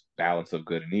is, balance of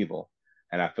good and evil.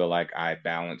 And I feel like I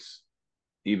balance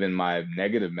even my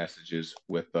negative messages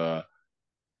with a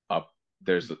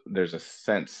there's a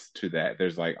sense to that.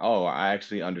 There's like, oh, I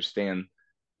actually understand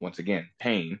once again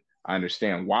pain. I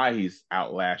understand why he's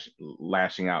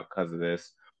lashing out because of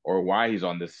this, or why he's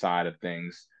on this side of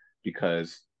things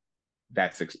because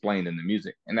that's explained in the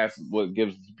music, and that's what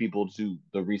gives people to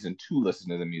the reason to listen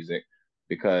to the music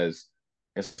because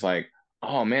it's like,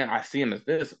 oh man, I see him as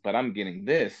this, but I'm getting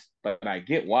this, but I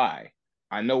get why.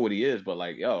 I know what he is, but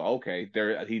like, oh, okay,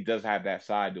 there he does have that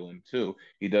side to him too.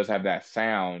 He does have that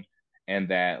sound and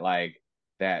that like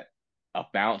that a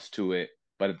bounce to it,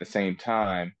 but at the same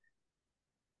time,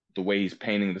 the way he's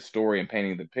painting the story and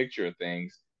painting the picture of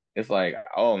things, it's like,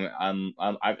 oh,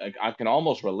 I can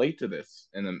almost relate to this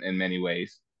in many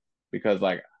ways because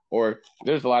like, or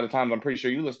there's a lot of times I'm pretty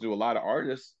sure you listen to a lot of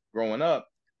artists growing up.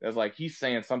 That's like he's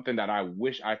saying something that I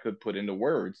wish I could put into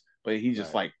words, but Right.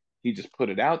 he just put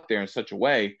it out there in such a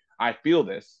way. I feel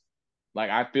this,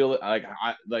 like I feel it, like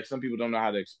I like some people don't know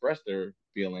how to express their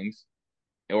feelings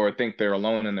or think they're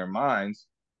alone in their minds,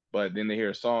 but then they hear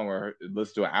a song or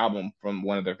listen to an album from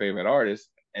one of their favorite artists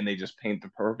and they just paint the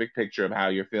perfect picture of how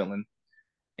you're feeling.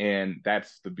 And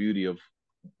that's the beauty of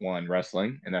one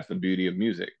wrestling, and that's the beauty of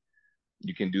music.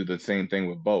 You can do the same thing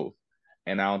with both.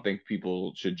 And I don't think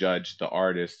people should judge the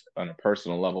artist on a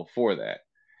personal level for that.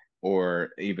 Or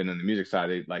even in the music side,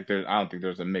 I don't think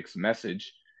there's a mixed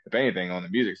message. If anything, on the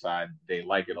music side, they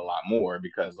like it a lot more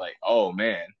because like, oh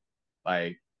man,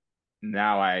 like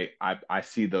now I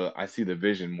see the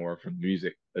vision more from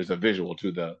music. There's a visual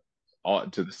to the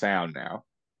sound now.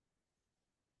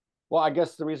 Well, I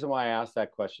guess the reason why I asked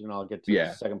that question, and I'll get to the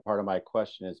Yeah, second part of my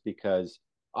question, is because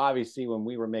obviously when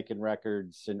we were making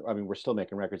records, and I mean, we're still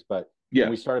making records, but when yeah,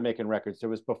 we started making records, it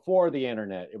was before the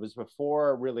internet. It was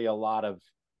before really a lot of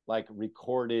like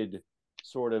recorded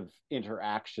sort of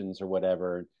interactions or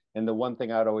whatever. And the one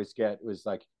thing I'd always get was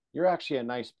like, you're actually a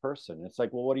nice person. It's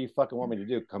like, well, what do you fucking want me to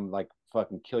do? Come like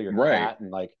fucking kill your right, cat and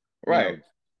like, you right,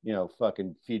 know,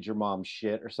 fucking feed your mom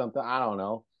shit or something. I don't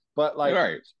know. But like,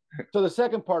 right. so the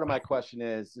second part of my question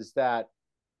is that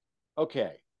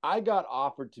okay? I got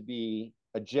offered to be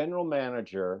a general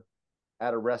manager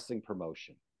at a wrestling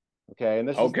promotion. Okay, and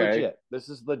this is Okay, legit. This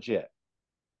is legit.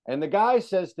 And the guy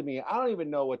says to me, "I don't even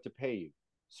know what to pay you,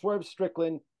 Swerve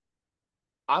Strickland.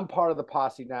 I'm part of the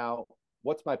posse now.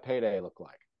 What's my payday look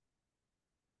like?"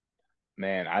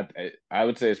 man. I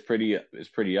would say it's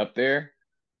pretty up there.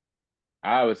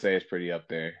 I would say it's pretty up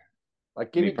there.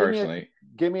 Like, Me personally,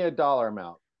 give me a dollar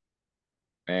amount.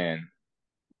 man.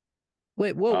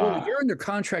 Wait, well, you're under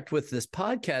contract with this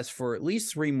podcast for at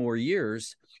least 3 more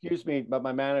years. Excuse me, but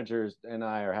my managers and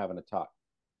I are having a talk.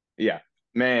 Yeah,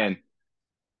 man.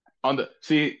 On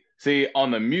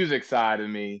the music side of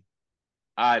me,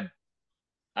 I'd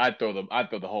I'd throw the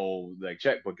whole like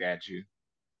checkbook at you.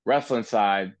 Wrestling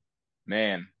side,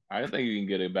 man, I think you can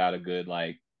get about a good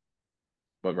like,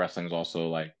 but wrestling's also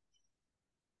like it's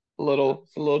a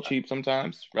little cheap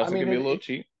sometimes. Wrestling can be a little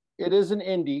cheap. It is an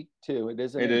indie too. It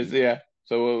is. It is, yeah.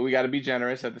 So we got to be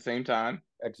generous at the same time.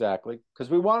 Exactly, because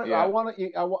we want. Yeah. I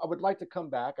would like to come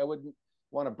back. I wouldn't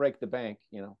want to break the bank,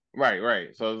 you know. Right.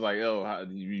 So it's like,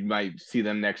 you might see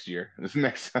them next year, this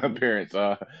next appearance.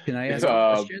 Can I ask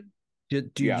a question?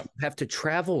 Do you have to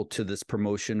travel to this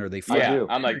promotion, or they fly? Yeah,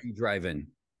 I'm like driving.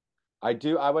 I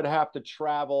do. I would have to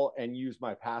travel and use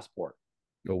my passport.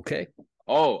 Okay.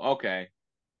 Oh, okay.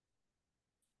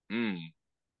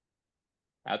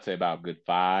 I'd say about a good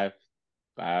 5K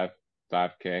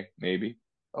maybe.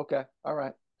 Okay. All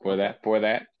right. For that.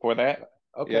 Okay.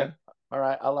 Yeah. All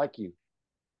right. I like you.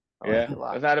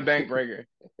 It's not a bank breaker.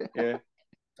 Yeah.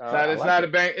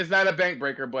 It's not a bank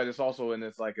breaker, but it's also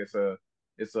it's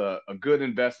a good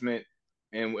investment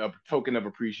and a token of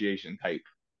appreciation type.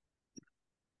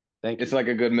 Thank you. It's like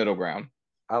a good middle ground.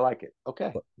 I like it.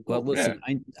 Okay. Well, listen,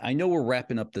 I know we're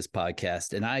wrapping up this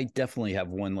podcast, and I definitely have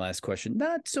one last question.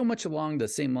 Not so much along the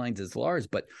same lines as Lars,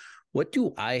 but what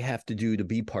do I have to do to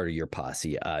be part of your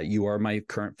posse? You are my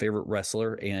current favorite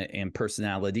wrestler and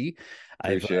personality.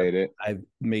 Appreciate it. I've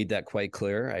made that quite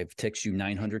clear. I've texted you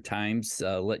 900 times,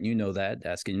 letting you know that,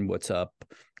 asking what's up.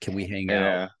 Can we hang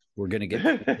out? We're going to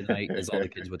get tonight, as all the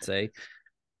kids would say.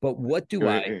 But what do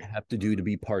I have to do to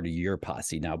be part of your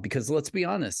posse now? Because let's be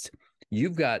honest,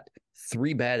 you've got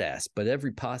 3 badass, but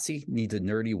every posse needs a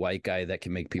nerdy white guy that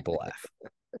can make people laugh.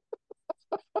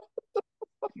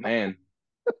 Man.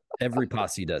 Every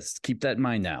posse does. Keep that in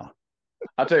mind now.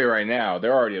 I'll tell you right now,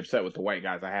 they're already upset with the white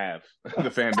guys I have.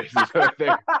 The fan base is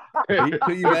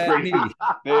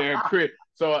they're pretty.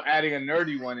 So adding a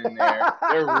nerdy one in there,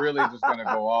 they're really just gonna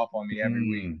go off on me every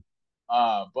week.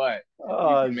 But you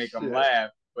can make them laugh.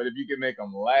 But if you can make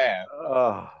them laugh,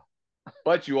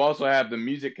 but you also have the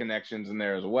music connections in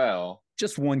there as well.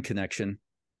 Just one connection.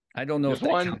 I don't know if that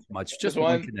counts much. Just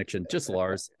one connection. Just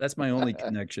Lars. That's my only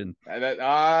connection.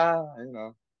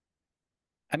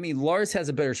 I mean, Lars has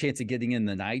a better chance of getting in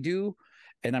than I do,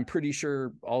 and I'm pretty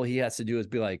sure all he has to do is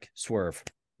be like, "Swerve,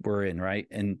 we're in," right?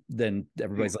 And then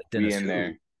everybody's like, "Dennis, in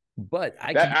there." But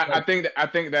I think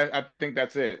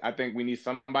that's it. I think we need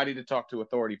somebody to talk to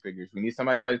authority figures. We need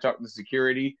somebody to talk to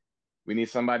security. We need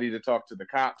somebody to talk to the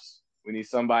cops. We need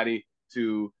somebody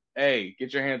to, hey,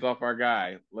 get your hands off our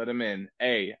guy. Let him in.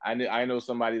 Hey, I know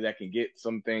somebody that can get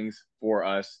some things for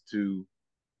us to,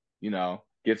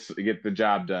 get the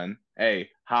job done. Hey,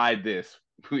 hide this.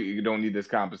 We don't need this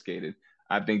confiscated.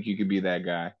 I think you could be that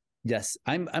guy. Yes,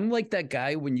 I'm like that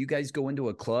guy when you guys go into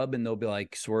a club and they'll be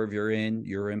like, Swerve, you're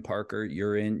in, Parker,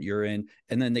 you're in.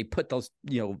 And then they put those,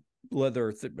 the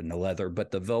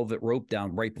velvet rope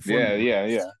down right before.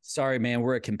 Yeah. Sorry, man,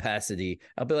 we're at capacity.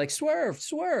 I'll be like, Swerve.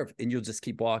 And you'll just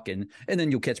keep walking. And then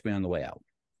you'll catch me on the way out.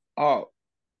 Oh,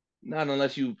 not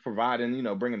unless you provide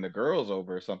and, bringing the girls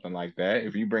over or something like that.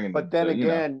 If you bring in, but then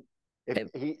again,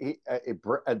 if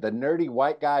the nerdy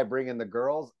white guy bringing the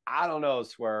girls, I don't know,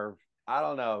 Swerve. I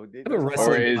don't know.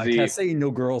 Or is he saying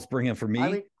no girls bringing for me?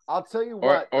 I mean, I'll tell you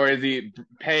what. Or is he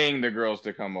paying the girls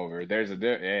to come over? There's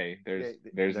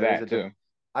that too.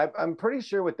 I'm pretty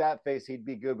sure with that face, he'd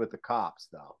be good with the cops,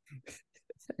 though.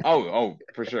 Oh,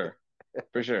 for sure,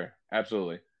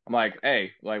 absolutely. I'm like,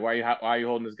 hey, like, why are you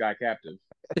holding this guy captive?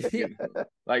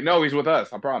 Like, no, he's with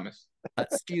us. I promise.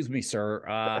 Excuse me, sir.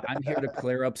 I'm here to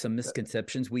clear up some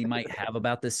misconceptions we might have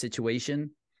about this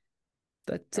situation.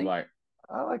 That's it.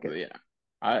 I like it. Yeah.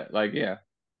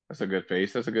 That's a good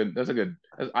face. That's a good.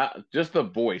 Just the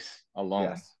voice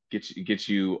alone gets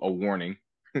you a warning.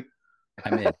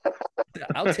 I'm in.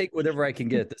 I'll take whatever I can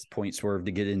get at this point, Swerve,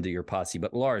 to get into your posse.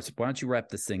 But Lars, why don't you wrap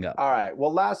this thing up? All right.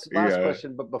 Well, last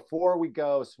question. But before we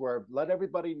go, Swerve, let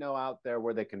everybody know out there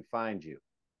where they can find you.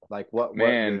 Like what?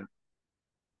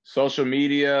 Social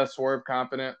media, Swerve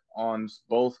Confident on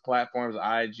both platforms,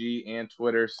 IG and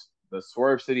Twitter. The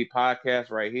Swerve City Podcast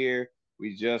right here.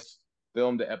 We just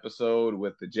filmed the episode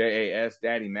with the JAS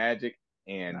Daddy Magic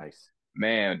and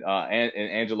and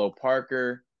Angelo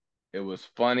Parker. It was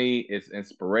funny. It's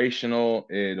inspirational.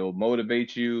 It'll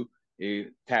motivate you.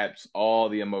 It taps all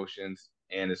the emotions,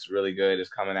 and it's really good.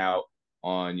 It's coming out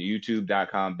on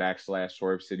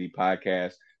youtube.com/Swerve City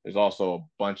Podcast. There's also a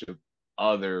bunch of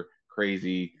other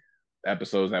crazy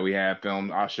episodes that we have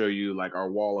filmed. I'll show you like our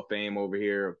wall of fame over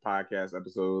here of podcast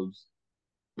episodes.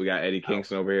 We got Eddie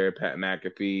Kingston over here, Pat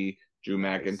McAfee, Drew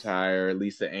McIntyre,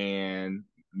 Lisa Ann,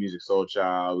 Music Soul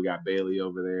Child. We got Bailey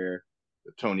over there,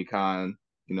 Tony Khan,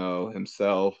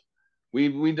 himself.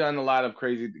 We've done a lot of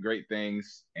crazy, great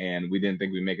things, and we didn't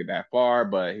think we'd make it that far,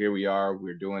 but here we are.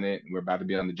 We're doing it. We're about to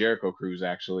be on the Jericho Cruise,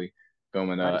 actually,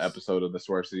 filming an episode of the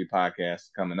Swerve City podcast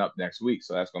coming up next week.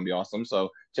 So that's going to be awesome. So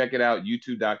check it out,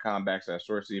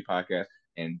 youtube.com/Swerve City podcast,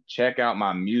 and check out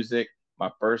my music.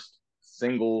 My first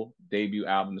single debut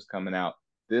album is coming out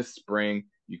this spring.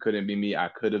 You Couldn't Be Me, I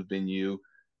Could Have Been You.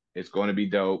 It's going to be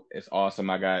dope. It's awesome.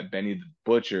 I got Benny the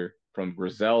Butcher from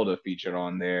Griselda featured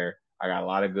on there. I got a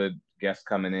lot of good guests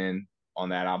coming in on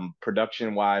that album.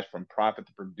 Production wise, from Prophet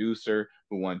the Producer,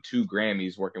 who won 2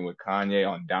 Grammys working with Kanye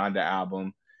on Donda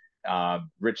album.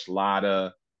 Rich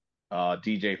Latta,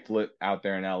 DJ Flip out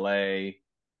there in LA,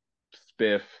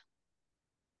 Spiff,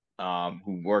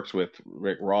 who works with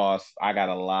Rick Ross. I got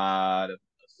a lot of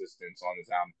assistance on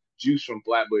this album. Juice from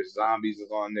Flatbush Zombies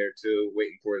is on there too,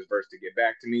 waiting for his verse to get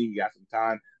back to me. He got some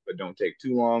time, but don't take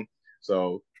too long.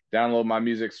 So download my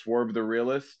music, Swerve the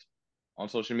Realist, on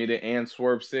social media, and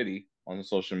Swerve City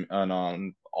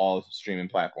on all streaming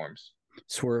platforms.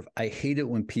 Swerve, I hate it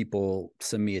when people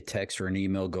send me a text or an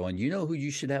email going, you know who you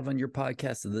should have on your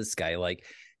podcast? This guy, like,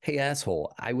 hey,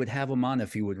 asshole, I would have him on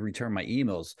if he would return my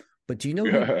emails. But do you know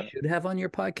who you should have on your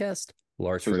podcast?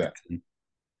 Lars Ferguson.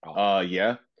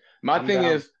 Yeah. My thing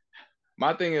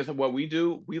is what we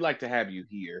do, we like to have you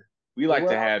here. We like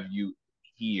to have you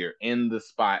here in the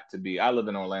spot to be. I live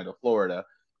in Orlando, Florida,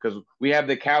 because we have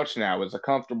the couch now. It's a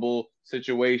comfortable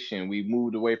situation. We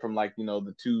moved away from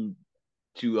the two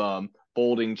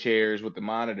folding chairs with the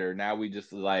monitor. Now we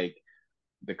just like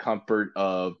the comfort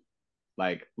of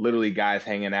literally guys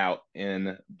hanging out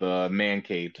in the man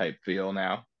cave type feel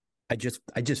now. I just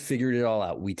figured it all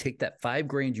out. We take that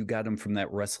 $5,000 you got him from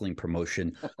that wrestling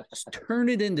promotion, turn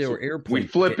it into an airplane. We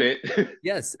flip it.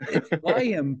 Yes, and fly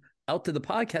him out to the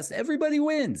podcast. Everybody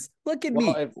wins. Look at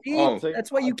me.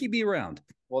 That's why you keep me around.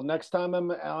 Well, next time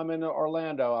I'm in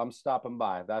Orlando, I'm stopping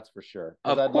by. That's for sure.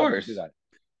 Of course, do that.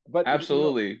 But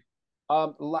absolutely. I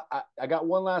got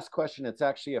one last question. It's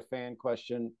actually a fan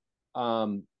question,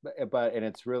 and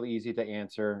it's really easy to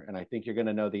answer, and I think you're going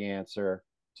to know the answer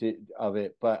of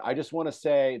it. But I just want to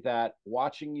say that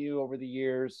watching you over the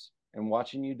years and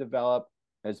watching you develop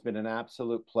has been an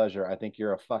absolute pleasure. I think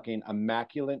you're a fucking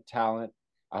immaculate talent.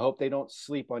 I hope they don't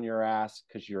sleep on your ass,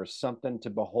 because you're something to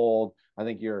behold. I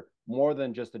think you're more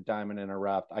than just a diamond in a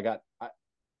rough. I've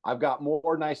got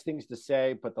more nice things to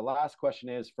say, but the last question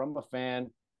is from a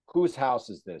fan. Whose house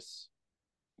is this?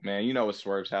 Man, it's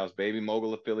Swerve's house. Baby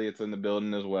Mogul affiliates in the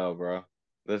building as well, bro.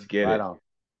 Let's get it.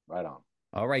 Right on.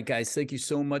 All right, guys. Thank you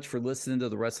so much for listening to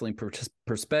the Wrestling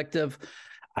Perspective.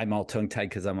 I'm all tongue-tied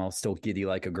because I'm all still giddy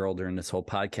like a girl during this whole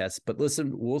podcast. But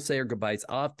listen, we'll say our goodbyes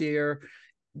off the air.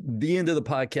 The end of the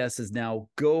podcast is now.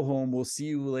 Go home. We'll see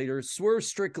you later. Swerve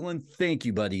Strickland, thank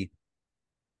you, buddy.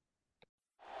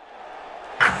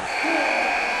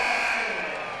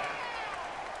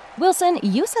 Wilson,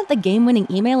 you sent the game-winning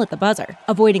email at the buzzer,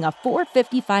 avoiding a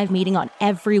 4:55 meeting on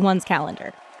everyone's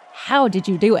calendar. How did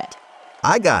you do it?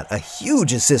 I got a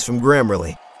huge assist from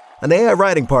Grammarly, an AI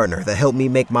writing partner that helped me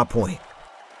make my point.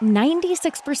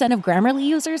 96% of Grammarly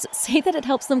users say that it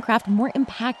helps them craft more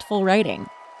impactful writing.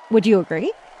 Would you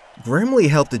agree? Grammarly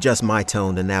helped adjust my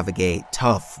tone to navigate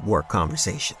tough work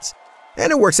conversations.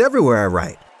 And it works everywhere I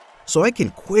write, so I can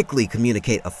quickly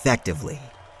communicate effectively.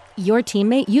 Your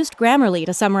teammate used Grammarly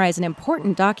to summarize an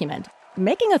important document,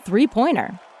 making a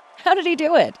 3-pointer. How did he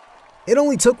do it? It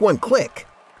only took one click.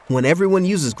 When everyone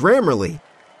uses Grammarly,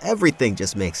 everything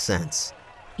just makes sense.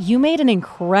 You made an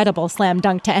incredible slam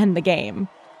dunk to end the game.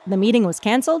 The meeting was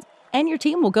canceled, and your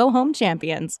team will go home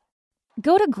champions.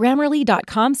 Go to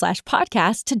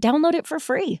Grammarly.com/podcast to download it for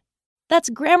free. That's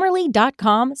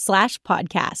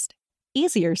Grammarly.com/podcast.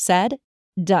 Easier said,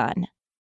 done.